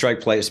 the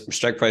strike price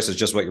is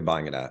just what you're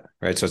buying it at,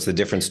 right? So it's the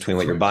difference between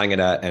what you're buying it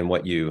at and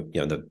what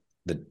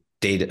the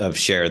date of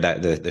share,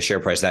 that the share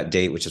price that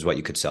date, which is what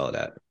you could sell it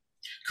at.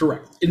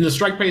 Correct. And the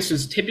strike price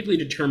is typically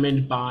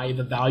determined by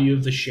the value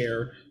of the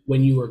share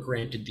when you are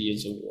granted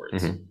these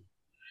awards. Mm-hmm.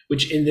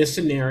 Which in this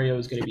scenario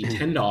is going to be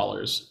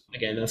 $10.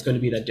 Again, that's going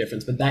to be that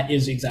difference, but that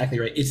is exactly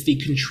right. It's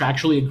the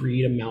contractually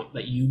agreed amount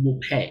that you will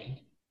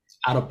pay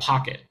out of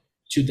pocket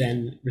to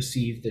then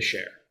receive the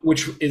share,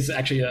 which is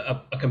actually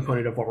a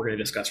component of what we're going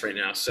to discuss right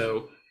now.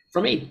 So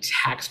from a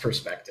tax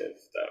perspective,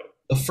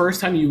 though, the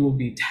first time you will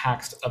be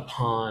taxed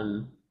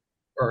upon,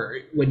 or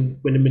when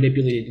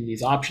manipulating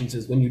these options,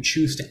 is when you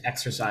choose to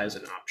exercise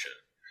an option.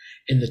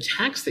 And the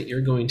tax that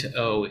you're going to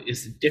owe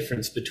is the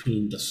difference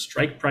between the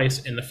strike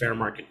price and the fair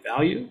market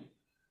value.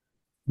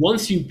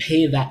 Once you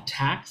pay that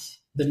tax,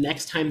 the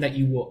next time that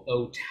you will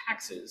owe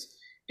taxes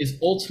is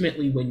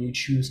ultimately when you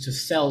choose to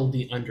sell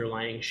the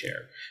underlying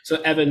share.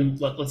 So Evan,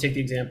 let's take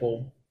the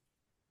example.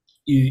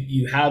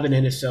 You have an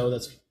NSO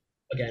that's,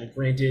 again,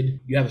 granted,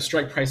 you have a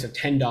strike price of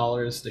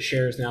 $10. The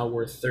share is now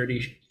worth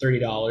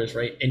 $30,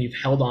 right? And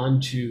you've held on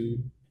to,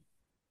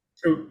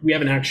 or we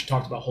haven't actually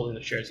talked about holding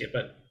the shares yet,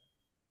 but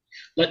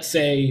let's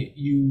say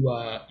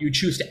you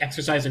choose to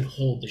exercise and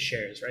hold the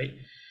shares, right?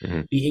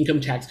 Mm-hmm. The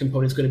income tax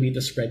component is going to be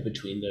the spread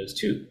between those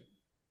two.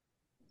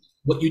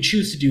 What you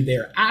choose to do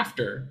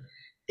thereafter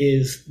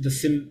is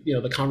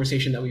the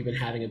conversation that we've been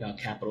having about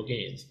capital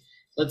gains.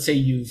 Let's say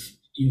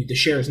the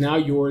share is now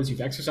yours,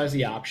 you've exercised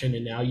the option,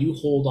 and now you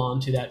hold on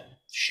to that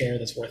share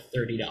that's worth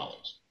 $30.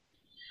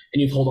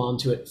 And you've held on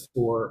to it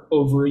for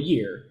over a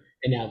year,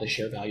 and now the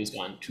share value has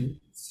gone to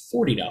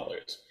 $40.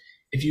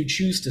 If you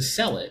choose to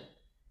sell it,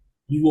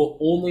 you will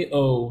only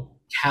owe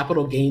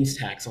capital gains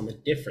tax on the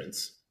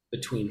difference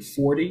between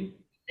 $40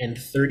 and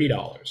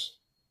 $30,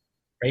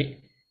 right?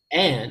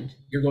 And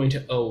you're going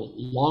to owe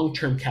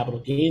long-term capital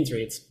gains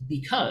rates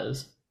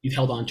because you've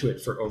held on to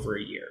it for over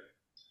a year.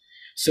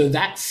 So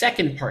that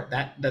second part,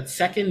 that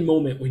second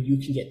moment when you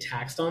can get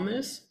taxed on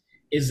this,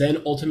 is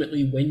then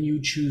ultimately when you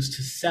choose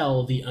to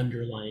sell the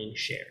underlying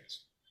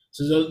shares.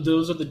 So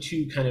those are the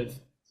two kind of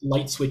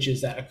light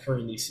switches that occur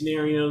in these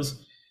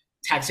scenarios.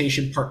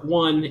 Taxation part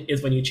 1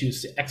 is when you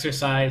choose to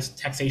exercise.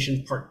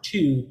 Taxation part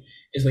 2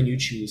 is when you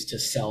choose to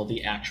sell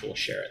the actual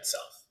share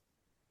itself.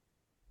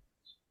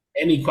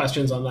 Any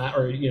questions on that?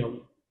 Or,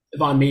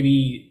 Yvonne,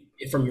 maybe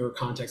from your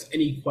context,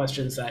 any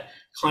questions that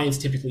clients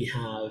typically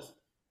have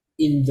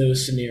in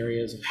those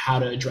scenarios of how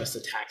to address the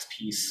tax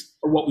piece,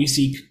 or what we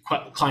see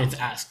clients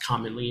ask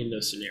commonly in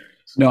those scenarios?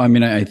 No, I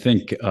mean, I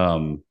think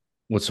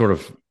what's sort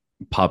of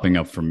popping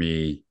up for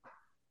me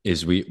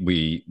is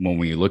we when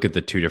we look at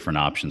the two different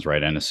options,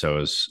 right,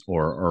 NSOs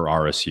or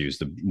RSUs,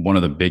 one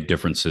of the big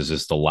differences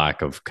is the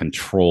lack of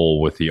control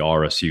with the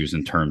RSUs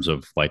in terms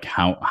of like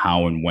how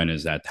and when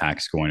is that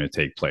tax going to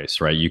take place,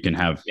 right?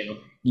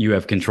 You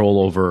have control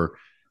over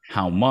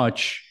how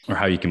much or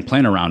how you can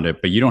plan around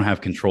it, but you don't have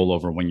control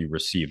over when you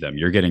receive them.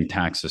 You're getting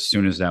taxed as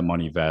soon as that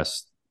money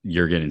vests.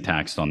 You're getting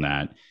taxed on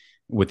that.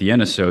 With the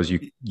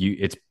NSOs,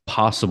 it's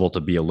possible to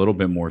be a little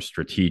bit more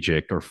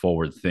strategic or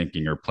forward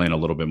thinking or plan a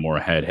little bit more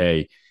ahead.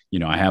 Hey,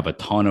 I have a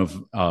ton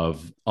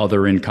of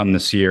other income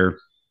this year.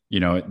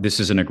 This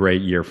isn't a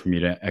great year for me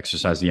to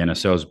exercise the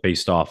NSOs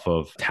based off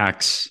of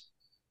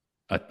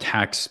a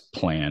tax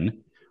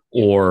plan,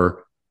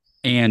 or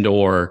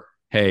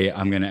hey,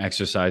 I'm going to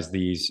exercise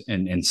these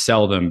and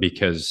sell them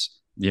because,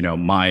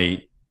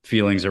 my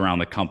feelings around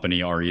the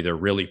company are either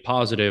really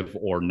positive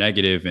or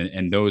negative.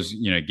 And those,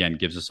 again,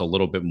 gives us a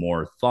little bit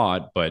more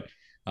thought, but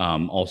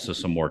also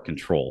some more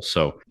control.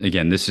 So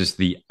again, this is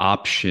the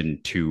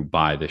option to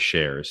buy the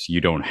shares. You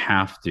don't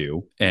have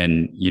to.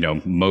 And,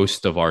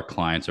 most of our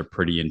clients are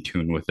pretty in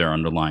tune with their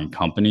underlying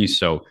companies.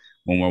 So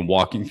when we're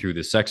walking through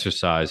this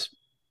exercise,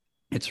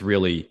 it's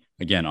really,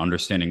 again,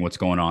 understanding what's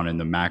going on in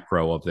the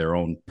macro of their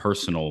own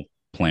personal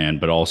plan,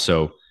 but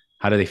also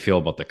how do they feel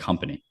about the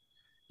company?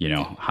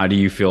 How do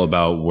you feel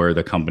about where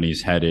the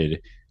company's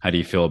headed? How do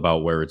you feel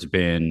about where it's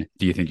been?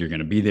 Do you think you're going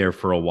to be there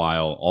for a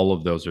while? All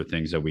of those are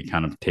things that we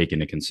kind of take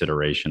into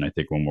consideration, I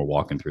think, when we're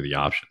walking through the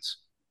options.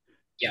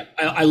 Yeah,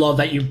 I love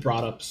that you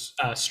brought up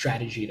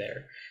strategy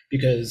there,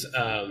 because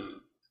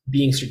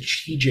being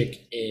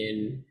strategic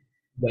in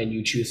when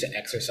you choose to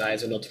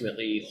exercise and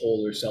ultimately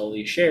hold or sell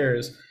these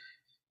shares,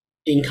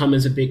 income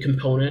is a big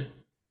component.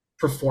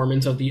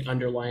 Performance of the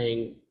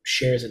underlying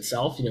shares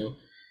itself,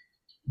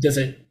 does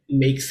it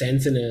make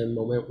sense in a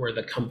moment where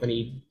the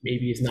company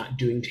maybe is not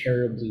doing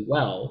terribly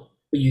well,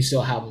 but you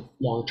still have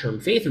long-term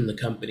faith in the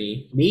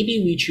company?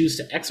 Maybe we choose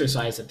to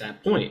exercise at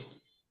that point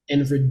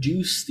and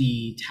reduce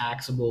the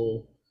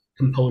taxable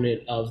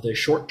component of the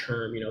short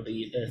term,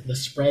 the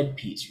spread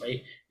piece,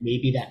 right?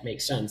 Maybe that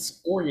makes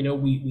sense. Or,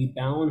 we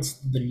balance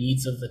the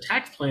needs of the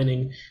tax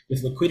planning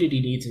with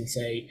liquidity needs and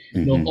say,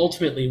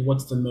 ultimately,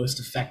 what's the most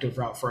effective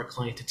route for a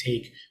client to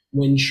take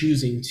when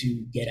choosing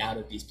to get out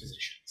of these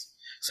positions?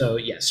 So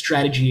yeah,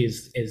 strategy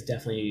is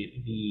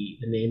definitely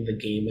the name of the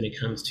game when it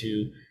comes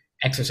to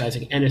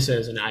exercising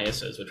NSOs and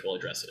ISOs, which we'll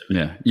address in a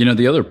minute. Yeah.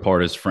 The other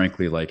part is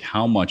frankly, like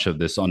how much of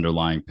this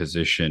underlying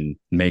position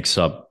makes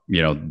up,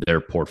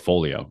 their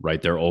portfolio,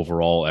 right? Their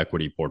overall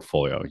equity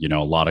portfolio. A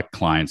lot of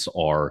clients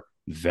are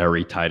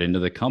very tied into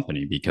the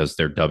company because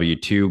they're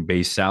W-2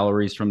 base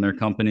salaries from their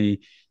company.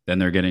 Then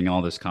they're getting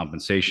all this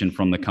compensation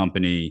from the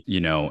company,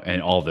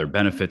 and all their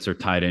benefits are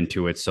tied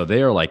into it. So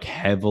they are like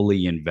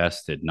heavily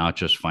invested, not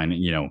just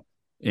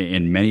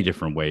in many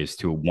different ways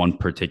to one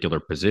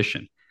particular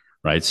position,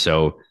 right?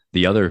 So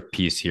the other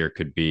piece here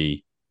could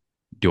be,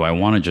 do I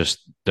want to just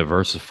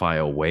diversify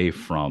away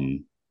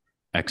from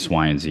X,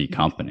 Y, and Z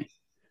company?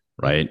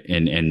 Right.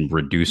 And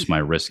reduce my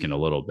risk in a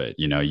little bit.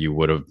 You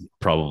would have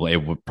probably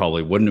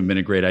wouldn't have been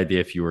a great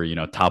idea if you were,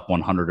 top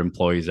 100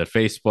 employees at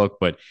Facebook.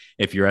 But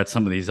if you're at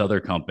some of these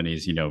other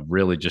companies,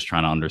 really just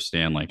trying to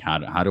understand, like, how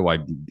do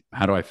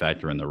I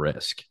factor in the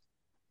risk?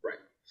 Right.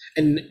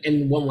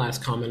 And one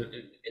last comment,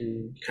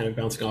 and kind of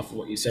bouncing off of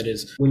what you said,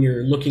 is when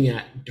you're looking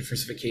at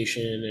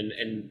diversification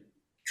and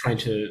trying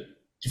to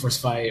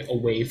diversify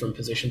away from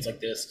positions like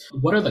this,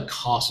 what are the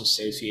costs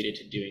associated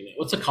to doing that?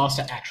 What's the cost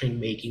to actually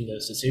making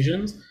those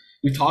decisions?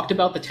 We've talked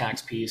about the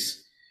tax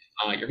piece.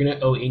 You're going to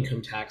owe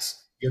income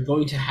tax. You're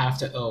going to have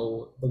to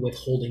owe the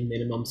withholding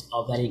minimums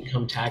of that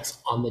income tax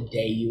on the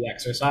day you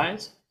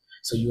exercise.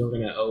 So you are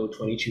going to owe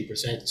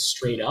 22%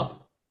 straight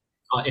up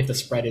if the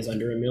spread is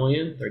under $1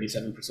 million,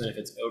 37% if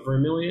it's over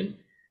 $1 million.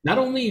 Not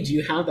only do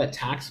you have that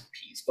tax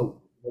piece, but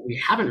what we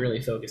haven't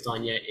really focused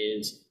on yet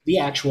is the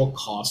actual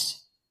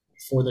cost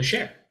for the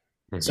share.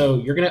 Mm-hmm. So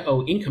you're going to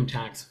owe income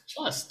tax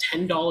plus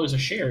 $10 a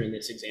share in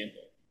this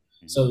example.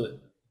 Mm-hmm. So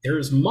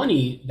there's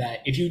money that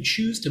if you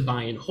choose to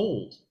buy and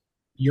hold,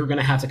 you're going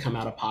to have to come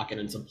out of pocket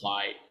and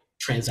supply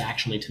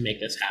transactionally to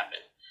make this happen.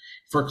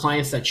 For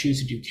clients that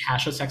choose to do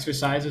cashless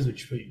exercises,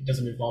 which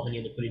doesn't involve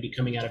any liquidity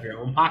coming out of your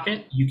own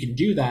pocket, you can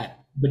do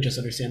that, but just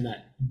understand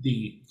that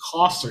the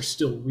costs are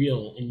still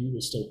real and you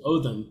will still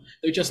owe them.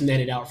 They're just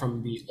netted out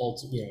from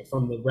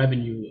from the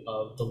revenue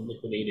of the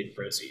liquidated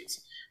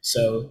proceeds.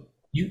 So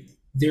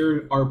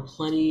there are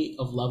plenty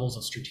of levels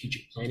of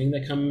strategic planning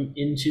that come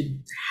into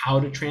how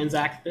to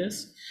transact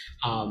this.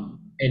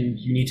 And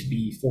you need to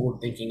be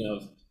forward thinking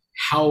of,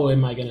 how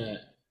am I going to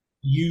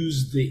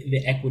use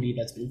the equity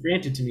that's been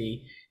granted to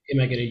me? Am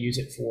I going to use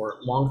it for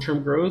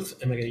long-term growth?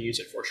 Am I going to use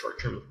it for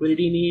short-term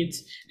liquidity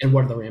needs? And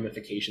what are the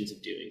ramifications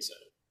of doing so?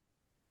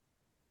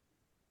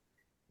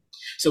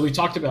 So we've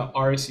talked about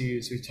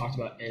RSUs, we've talked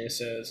about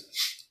NSOs.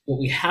 What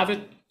we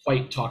haven't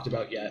quite talked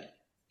about yet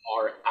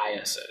are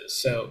ISOs.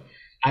 So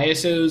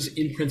ISOs,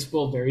 in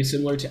principle, very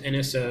similar to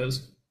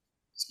NSOs,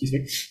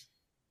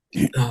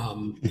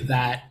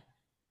 that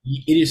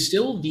it is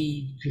still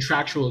the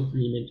contractual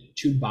agreement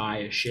to buy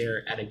a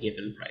share at a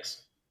given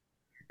price,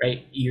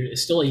 right?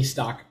 It's still a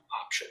stock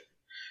option.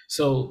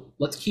 So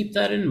let's keep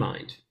that in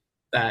mind,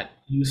 that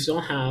you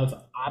still have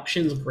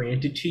options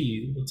granted to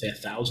you, let's say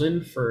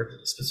 1,000 for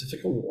a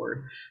specific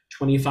award,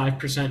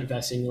 25%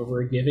 vesting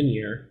over a given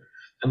year,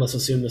 and let's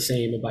assume the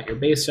same about your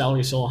base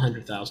salary, still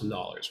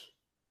 $100,000.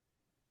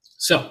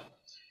 So,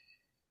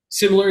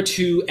 similar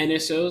to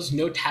NSOs,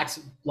 no tax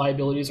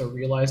liabilities are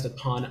realized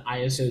upon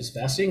ISOs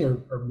vesting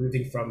or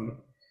moving from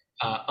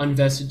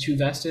unvested to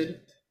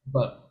vested,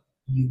 but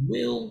you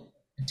will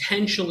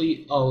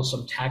potentially owe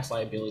some tax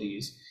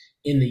liabilities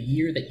in the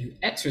year that you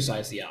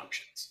exercise the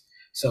options.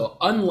 So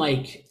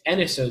unlike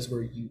NSOs,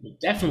 where you will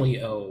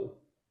definitely owe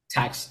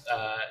tax,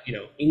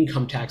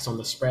 income tax on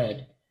the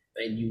spread,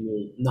 and you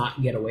will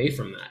not get away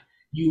from that,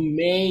 you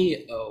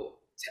may owe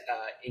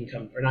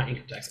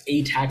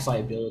a tax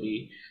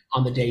liability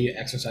on the day you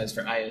exercise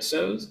for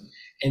ISOs,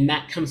 and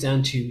that comes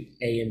down to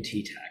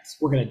AMT tax.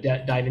 We're going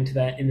to dive into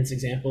that in this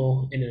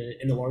example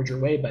in a larger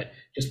way, but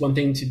just one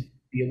thing to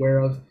be aware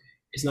of,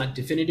 it's not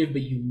definitive,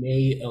 but you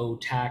may owe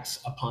tax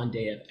upon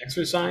day of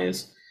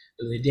exercise.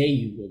 The day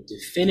you will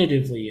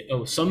definitively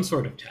owe some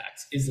sort of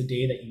tax is the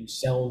day that you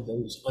sell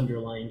those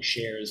underlying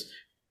shares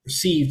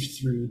received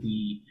through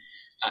the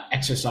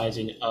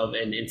exercising of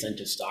an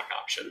incentive stock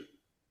option.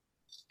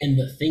 And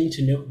the thing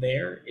to note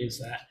there is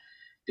that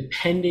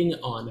depending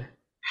on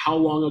how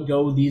long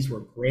ago these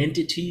were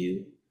granted to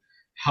you,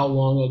 how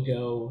long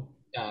ago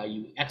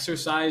you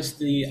exercised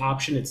the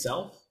option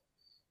itself,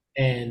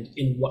 and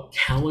in what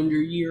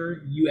calendar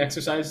year you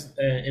exercised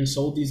and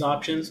sold these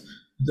options,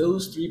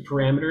 those three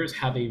parameters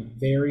have a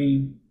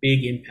very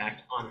big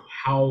impact on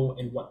how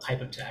and what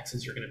type of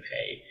taxes you're going to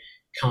pay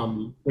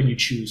come when you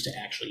choose to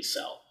actually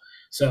sell.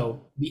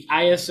 So the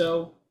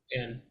ISO,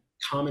 and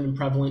common and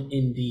prevalent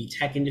in the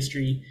tech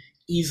industry,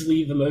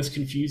 easily the most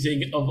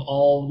confusing of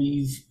all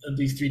these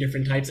three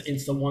different types.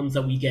 It's the ones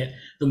that we get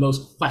the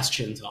most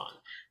questions on.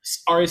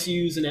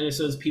 RSUs and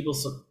NSOs, people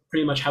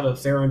pretty much have a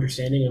fair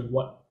understanding of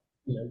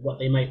what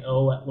they might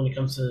owe when it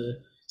comes to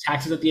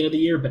taxes at the end of the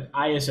year, but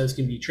ISOs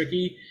can be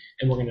tricky,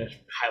 and we're going to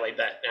highlight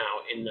that now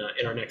in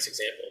our next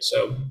example.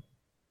 So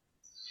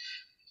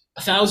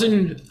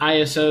 1,000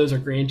 ISOs are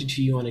granted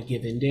to you on a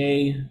given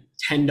day,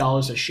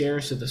 $10 a share,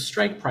 so the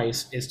strike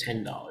price is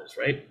 $10,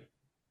 right?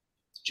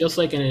 Just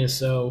like an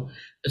NSO,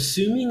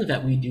 assuming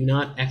that we do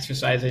not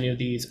exercise any of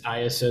these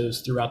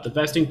ISOs throughout the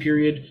vesting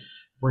period,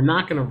 we're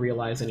not going to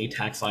realize any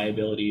tax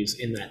liabilities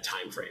in that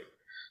time frame.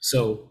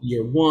 So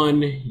year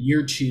 1,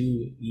 year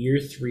 2, year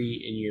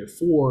 3, and year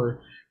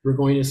 4, we're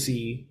going to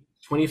see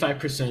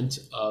 25%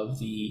 of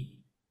the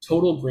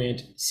total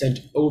grant sent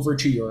over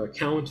to your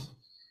account,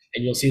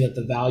 and you'll see that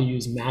the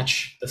values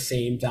match the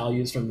same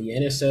values from the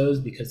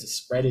NSOs because the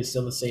spread is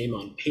still the same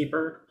on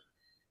paper.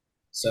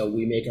 So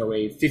we make our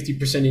way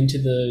 50% into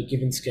the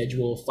given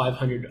schedule,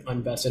 500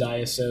 unvested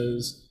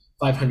ISOs,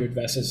 500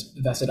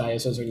 vested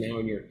ISOs are now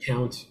in your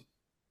account.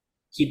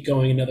 Keep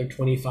going another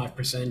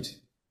 25%,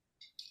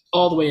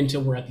 all the way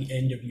until we're at the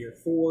end of year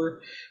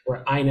 4,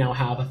 where I now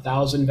have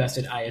 1,000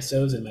 vested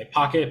ISOs in my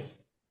pocket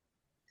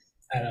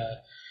at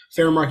a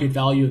fair market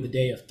value of the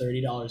day of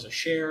 $30 a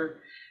share.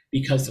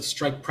 Because the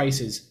strike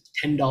price is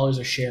 $10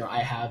 a share,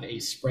 I have a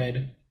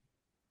spread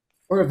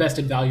or a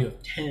vested value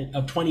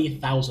of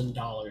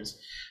 $20,000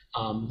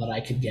 that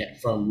I could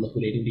get from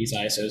liquidating these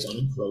ISOs on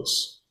a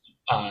gross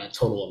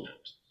total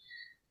amount.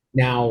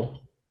 Now,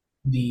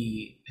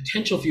 the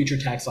potential future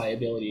tax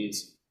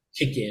liabilities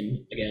kick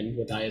in again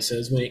with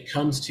ISOs when it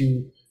comes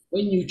to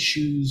when you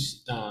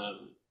choose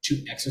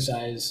to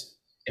exercise,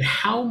 and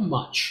how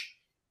much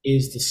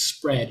is the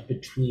spread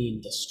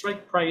between the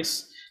strike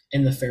price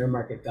and the fair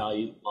market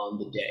value on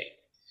the day.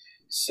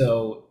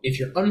 So if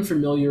you're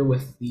unfamiliar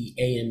with the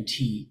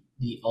AMT,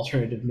 the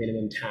alternative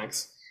minimum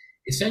tax,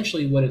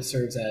 essentially what it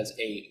serves as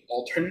a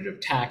alternative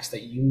tax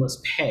that you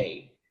must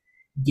pay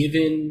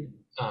given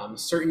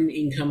certain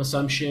income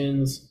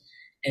assumptions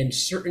and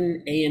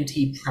certain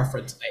AMT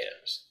preference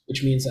items,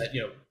 which means that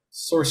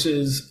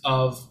sources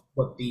of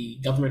what the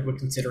government would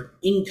consider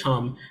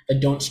income that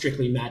don't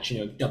strictly match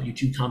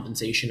W-2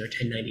 compensation or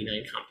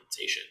 1099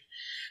 compensation.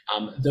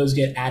 Those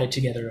get added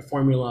together in a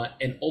formula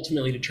and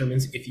ultimately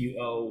determines if you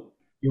owe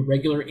your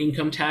regular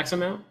income tax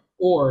amount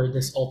or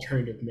this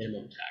alternative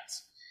minimum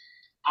tax.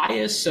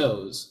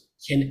 ISOs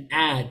can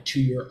add to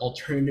your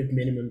alternative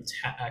minimum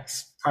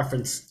tax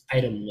preference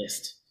item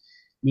list,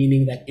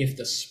 meaning that if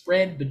the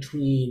spread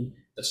between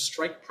the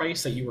strike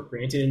price that you were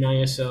granted an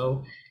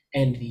ISO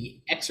and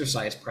the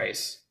exercise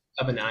price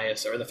of an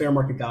ISO, or the fair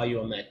market value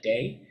on that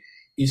day,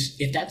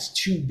 if that's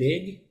too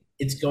big,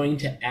 it's going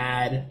to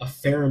add a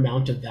fair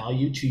amount of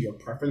value to your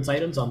preference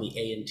items on the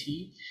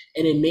AMT,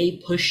 and it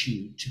may push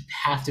you to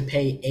have to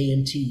pay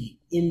AMT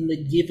in the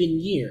given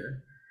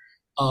year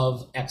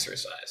of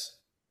exercise.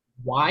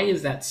 Why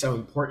is that so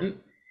important?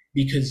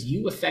 Because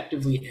you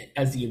effectively,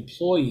 as the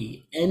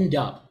employee, end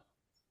up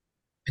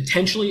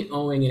potentially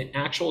owing an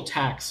actual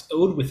tax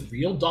owed with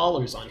real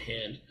dollars on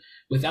hand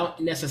without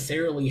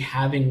necessarily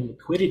having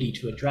liquidity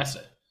to address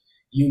it.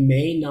 You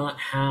may not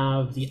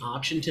have the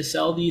option to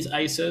sell these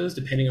ISOs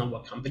depending on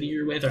what company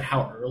you're with or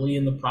how early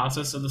in the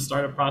process of the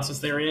startup process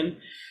they're in.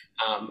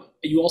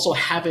 You also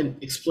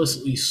haven't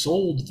explicitly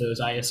sold those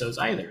ISOs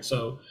either.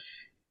 So,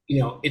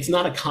 it's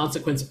not a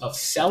consequence of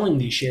selling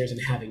these shares and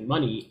having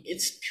money.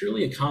 It's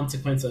purely a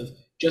consequence of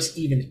just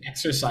even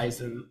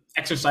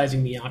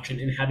exercising the option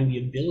and having the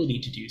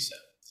ability to do so.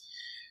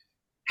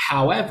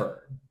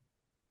 However,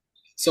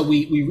 so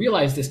we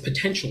realize this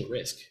potential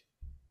risk.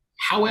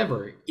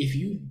 However, if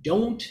you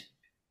don't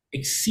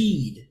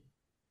exceed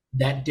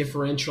that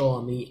differential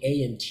on the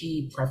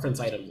AMT preference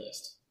item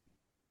list,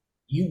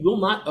 you will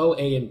not owe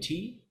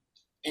AMT,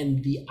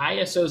 and the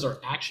ISOs are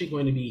actually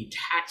going to be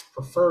tax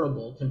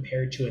preferable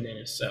compared to an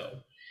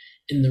NSO.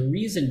 And the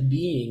reason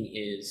being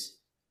is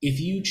if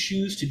you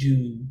choose to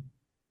do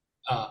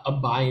a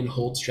buy and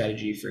hold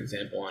strategy, for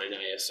example, on an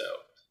ISO,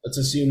 let's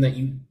assume that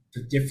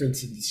the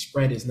difference in the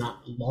spread is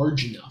not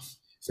large enough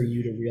for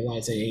you to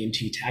realize an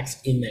AMT tax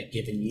in that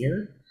given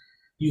year.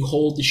 You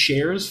hold the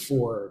shares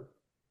for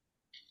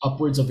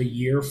upwards of a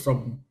year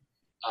from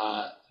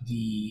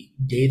the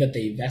day that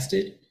they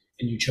vested,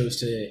 and you chose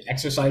to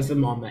exercise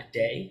them on that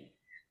day.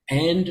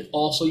 And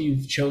also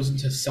you've chosen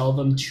to sell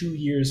them 2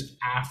 years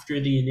after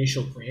the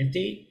initial grant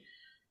date.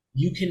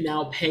 You can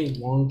now pay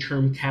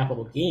long-term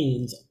capital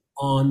gains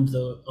on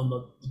the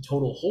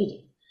total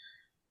holding.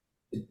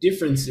 The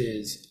difference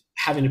is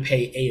having to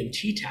pay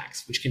AMT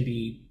tax, which can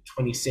be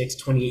 26,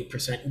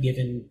 28%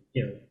 given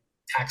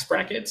tax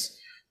brackets,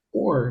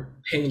 or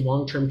paying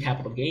long-term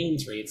capital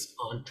gains rates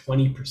on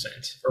 20%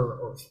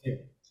 or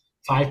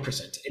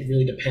 5%. It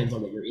really depends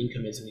on what your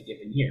income is in a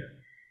given year.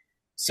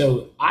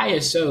 So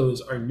ISOs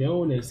are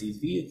known as these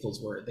vehicles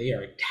where they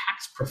are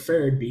tax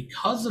preferred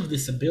because of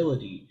this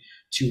ability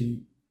to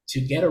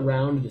get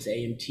around this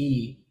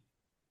AMT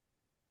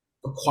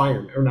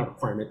requirement, or not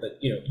requirement, but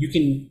you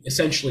can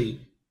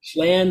essentially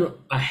plan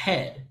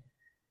ahead,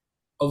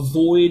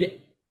 avoid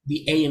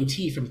the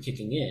AMT from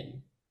kicking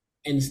in,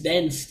 and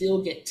then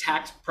still get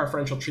tax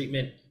preferential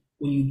treatment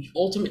when you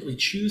ultimately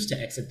choose to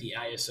exit the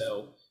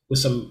ISO with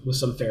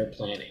some fair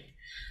planning.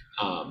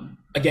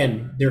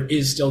 Again, there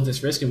is still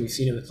this risk, and we've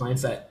seen in the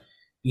clients that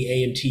the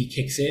AMT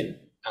kicks in.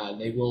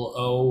 They will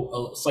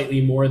owe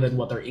slightly more than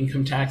what their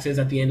income tax is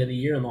at the end of the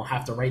year, and they'll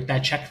have to write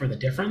that check for the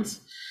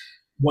difference.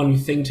 One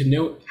thing to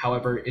note,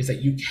 however, is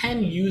that you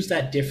can use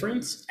that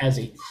difference as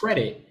a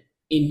credit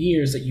in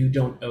years that you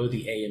don't owe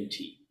the AMT.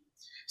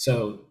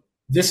 So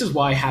this is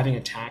why having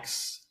a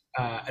tax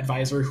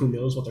advisor who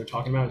knows what they're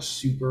talking about is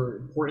super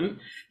important,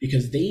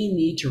 because they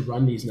need to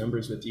run these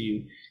numbers with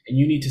you, and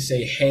you need to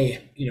say,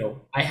 hey,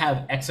 I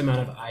have X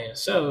amount of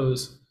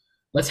ISOs.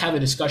 Let's have a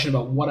discussion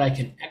about what I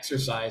can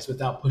exercise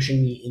without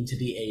pushing me into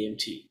the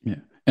AMT.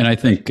 Yeah. And I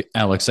think,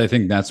 Alex,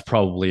 that's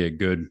probably a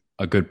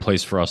good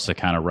place for us to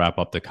kind of wrap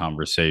up the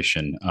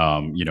conversation.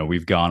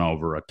 We've gone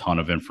over a ton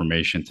of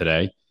information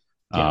today.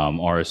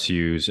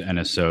 RSUs,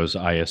 NSOs,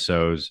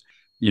 ISOs.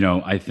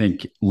 I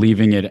think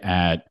leaving it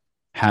at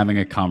having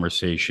a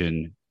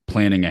conversation,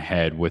 planning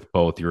ahead with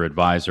both your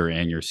advisor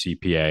and your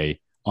CPA,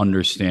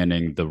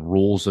 understanding the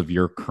rules of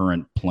your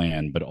current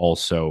plan, but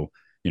also,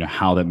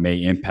 how that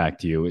may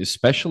impact you,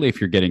 especially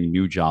if you're getting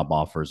new job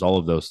offers. All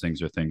of those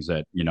things are things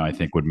that, I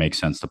think would make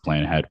sense to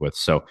plan ahead with.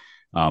 So,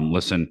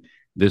 listen,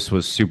 this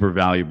was super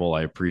valuable.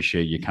 I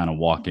appreciate you kind of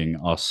walking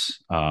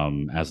us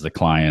as the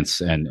clients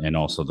and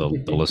also the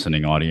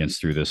listening audience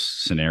through this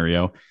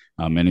scenario.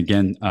 And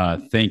again,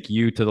 thank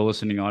you to the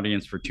listening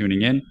audience for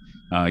tuning in.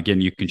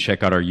 Again, you can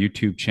check out our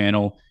YouTube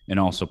channel, and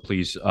also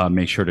please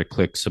make sure to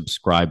click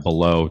subscribe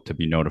below to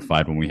be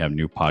notified when we have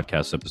new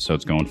podcast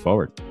episodes going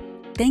forward.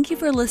 Thank you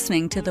for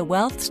listening to the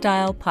Wealth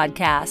Style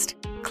Podcast.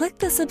 Click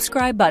the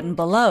subscribe button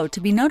below to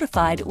be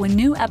notified when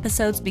new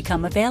episodes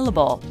become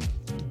available.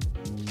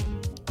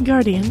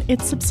 Guardian,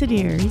 its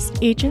subsidiaries,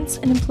 agents,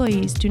 and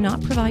employees do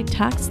not provide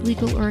tax,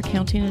 legal, or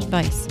accounting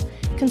advice.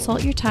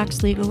 Consult your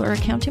tax, legal, or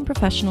accounting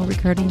professional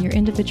regarding your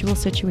individual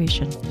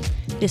situation.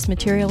 This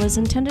material is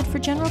intended for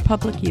general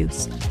public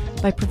use.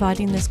 By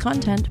providing this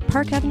content,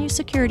 Park Avenue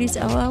Securities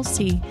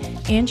LLC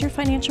and your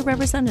financial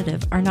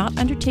representative are not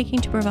undertaking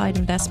to provide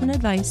investment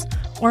advice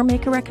or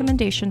make a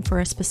recommendation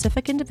for a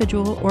specific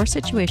individual or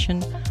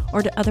situation,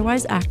 or to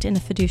otherwise act in a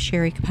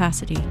fiduciary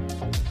capacity.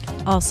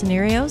 All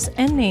scenarios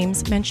and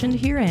names mentioned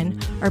herein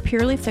are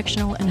purely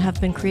fictional and have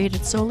been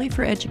created solely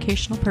for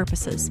educational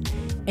purposes.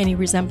 Any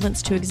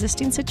resemblance to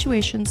existing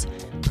situations,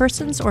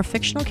 persons, or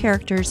fictional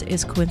characters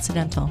is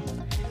coincidental.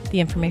 The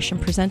information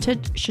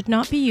presented should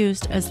not be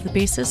used as the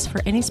basis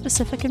for any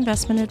specific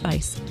investment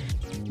advice.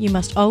 You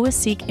must always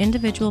seek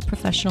individual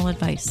professional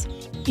advice.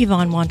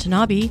 Yvonne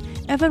Watanabe,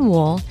 Evan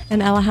Wool,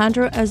 and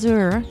Alejandro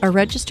Azuaje are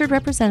registered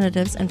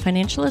representatives and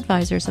financial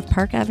advisors of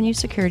Park Avenue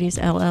Securities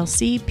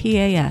LLC,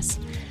 PAS.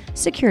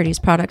 Securities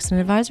products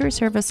and advisory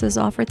services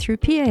offered through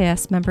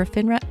PAS member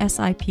FINRA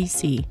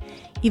SIPC.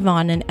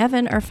 Yvonne and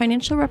Evan are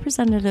financial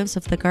representatives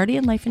of the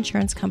Guardian Life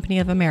Insurance Company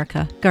of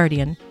America,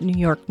 Guardian, New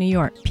York, New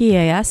York.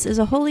 PAS is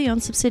a wholly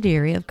owned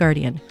subsidiary of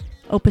Guardian.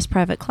 Opus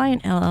Private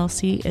Client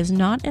LLC is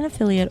not an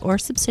affiliate or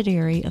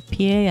subsidiary of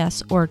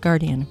PAS or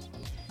Guardian.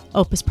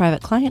 Opus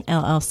Private Client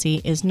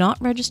LLC is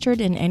not registered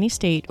in any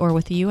state or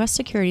with the U.S.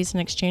 Securities and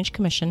Exchange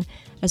Commission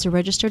as a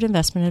registered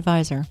investment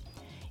advisor.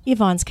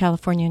 Yvonne's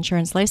California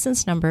Insurance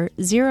License Number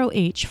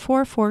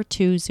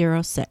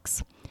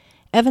 0H44206.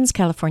 Evan's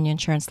California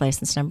Insurance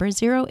License Number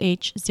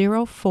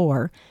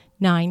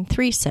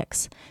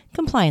 0H04936.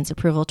 Compliance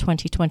Approval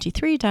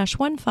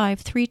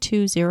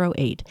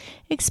 2023-153208.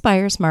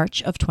 Expires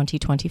March of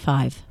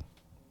 2025.